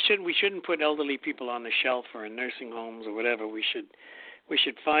something we shouldn't put elderly people on the shelf or in nursing homes or whatever. We should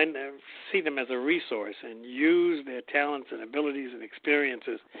see them as a resource and use their talents and abilities and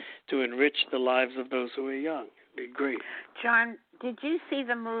experiences to enrich the lives of those who are young. It'd be great. John, did you see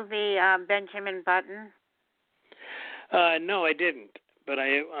the movie Benjamin Button? No, I didn't. But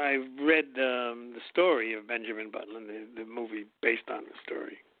I read the story of Benjamin Button, the movie based on the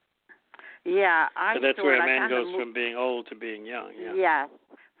story. Yeah, so that's where a man goes from being old to being young. Yeah. Yes,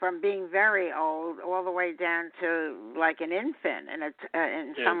 from being very old all the way down to like an infant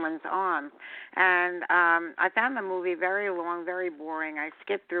in someone's arms. And I found the movie very long, very boring. I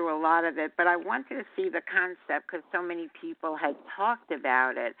skipped through a lot of it, but I wanted to see the concept because so many people had talked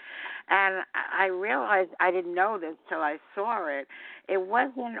about it. And I realized I didn't know this till I saw it. It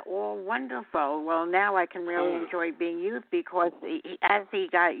wasn't all wonderful. Well, now I can really enjoy being youth because as he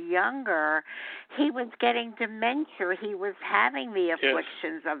got younger, he was getting dementia. He was having the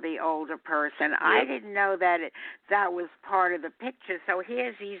afflictions of the older person. I didn't know that that was part of the picture. So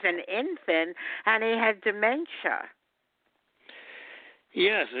he's an infant, and he had dementia.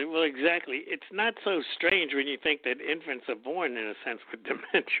 Yes, well, exactly. It's not so strange when you think that infants are born, in a sense, with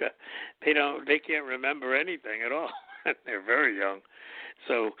dementia. They can't remember anything at all. They're very young.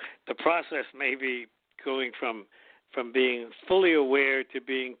 So the process may be going from being fully aware to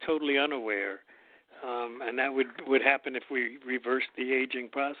being totally unaware, and that would happen if we reversed the aging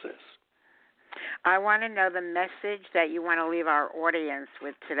process. I want to know the message that you want to leave our audience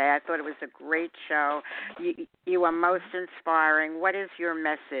with today. I thought it was a great show. You are most inspiring. What is your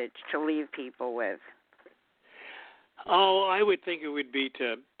message to leave people with? Oh, I would think it would be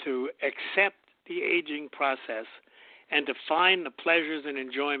to accept the aging process and to find the pleasures and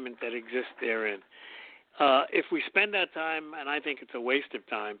enjoyment that exist therein. If we spend that time, and I think it's a waste of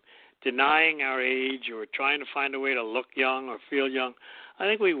time, denying our age or trying to find a way to look young or feel young, I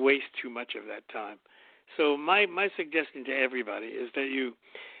think we waste too much of that time. So my suggestion to everybody is that you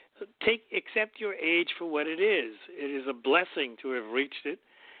accept your age for what it is. It is a blessing to have reached it.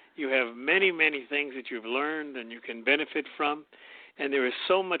 You have many, many things that you've learned and you can benefit from. And there is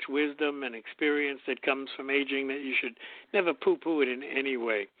so much wisdom and experience that comes from aging that you should never poo-poo it in any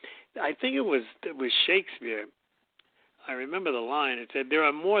way. I think it was Shakespeare. I remember the line. It said, "There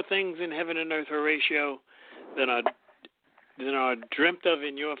are more things in heaven and earth, Horatio, than are dreamt of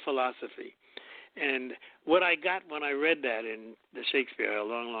in your philosophy." And what I got when I read that in the Shakespeare a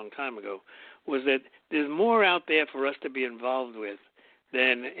long, long time ago was that there's more out there for us to be involved with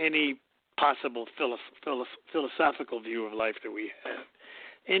than any possible philosophical view of life that we have.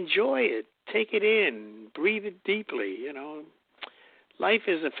 Enjoy it. Take it in. Breathe it deeply. You know, life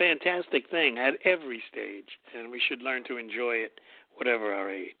is a fantastic thing at every stage, and we should learn to enjoy it, whatever our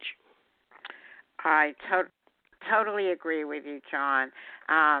age. I totally agree with you, John.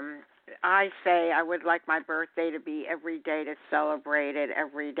 I say I would like my birthday to be every day, to celebrate it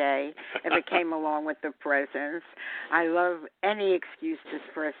every day if it came along with the presents. I love any excuses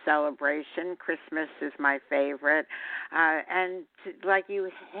for a celebration. Christmas is my favorite. Like you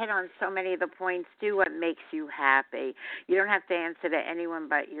hit on so many of the points, do what makes you happy. You don't have to answer to anyone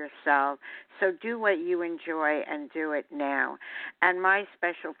but yourself. So do what you enjoy and do it now. And my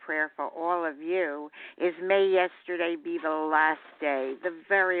special prayer for all of you is may yesterday be the last day, the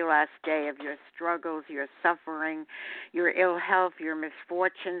very last day of your struggles, your suffering, your ill health, your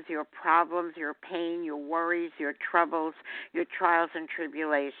misfortunes, your problems, your pain, your worries, your troubles, your trials and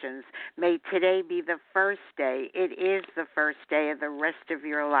tribulations. May today be the first day. It is the first day of the rest of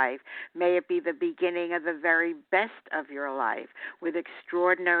your life. May it be the beginning of the very best of your life, with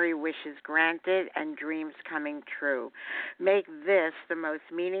extraordinary wishes granted and dreams coming true. Make this the most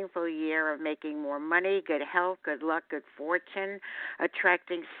meaningful year of making more money, good health, good luck, good fortune,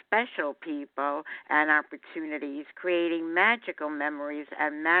 attracting special people and opportunities, creating magical memories,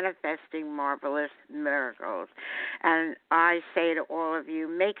 and manifesting marvelous miracles. And I say to all of you,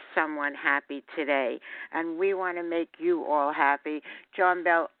 make someone happy today, and we want to make you all happy. John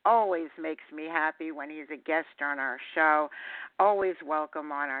Bell always makes me happy when he's a guest on our show, always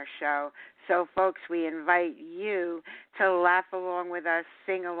welcome on our show. So, folks, we invite you to laugh along with us,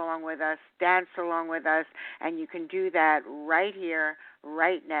 sing along with us, dance along with us, and you can do that right here,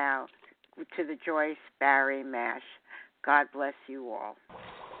 right now, to the Joyce Barrie Mash. God bless you all.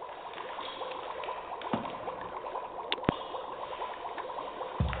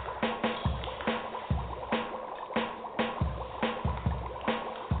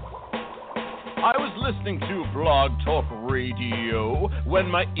 I was listening to Blog Talk Radio when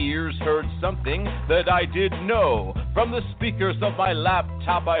my ears heard something that I didn't know. From the speakers of my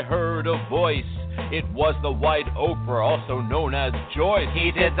laptop I heard a voice. It was the White Oprah, also known as Joyce.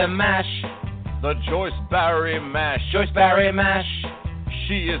 He did the mash. The Joyce Barrie Mash. Joyce Barrie Mash.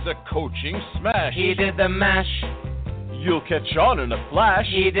 She is a coaching smash. He did the mash. You'll catch on in a flash.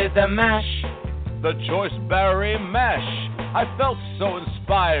 He did the mash. The Joyce Barrie Mash. I felt so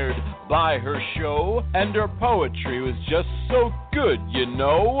inspired by her show, and her poetry was just so good, you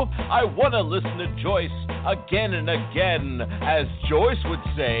know. I want to listen to Joyce again and again, as Joyce would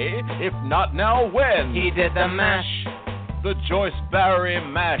say, if not now, when? He did the mash. The Joyce Barrie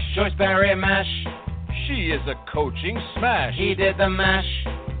Mash. Joyce Barrie Mash. She is a coaching smash. He did the mash.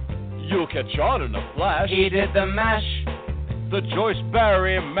 You'll catch on in a flash. He did the mash. The Joyce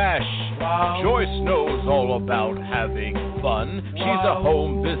Barrie Mash. Wow. Joyce knows all about having fun. Wow. She's a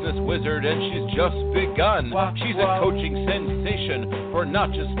home business wizard and she's just begun. Wow. She's a coaching sensation for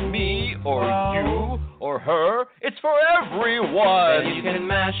not just me or you or her. It's for everyone. Then you can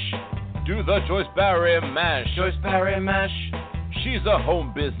mash. Do the Joyce Barrie Mash. Joyce Barrie Mash. She's a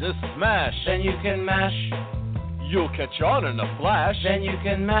home business smash. Then you can mash. You'll catch on in a flash. Then you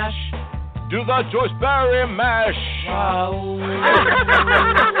can mash. Do the Joyce Barrie Mash. Wow.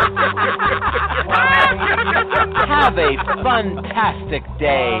 Have a fantastic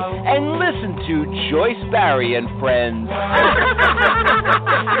day and listen to Joyce Barrie and Friends.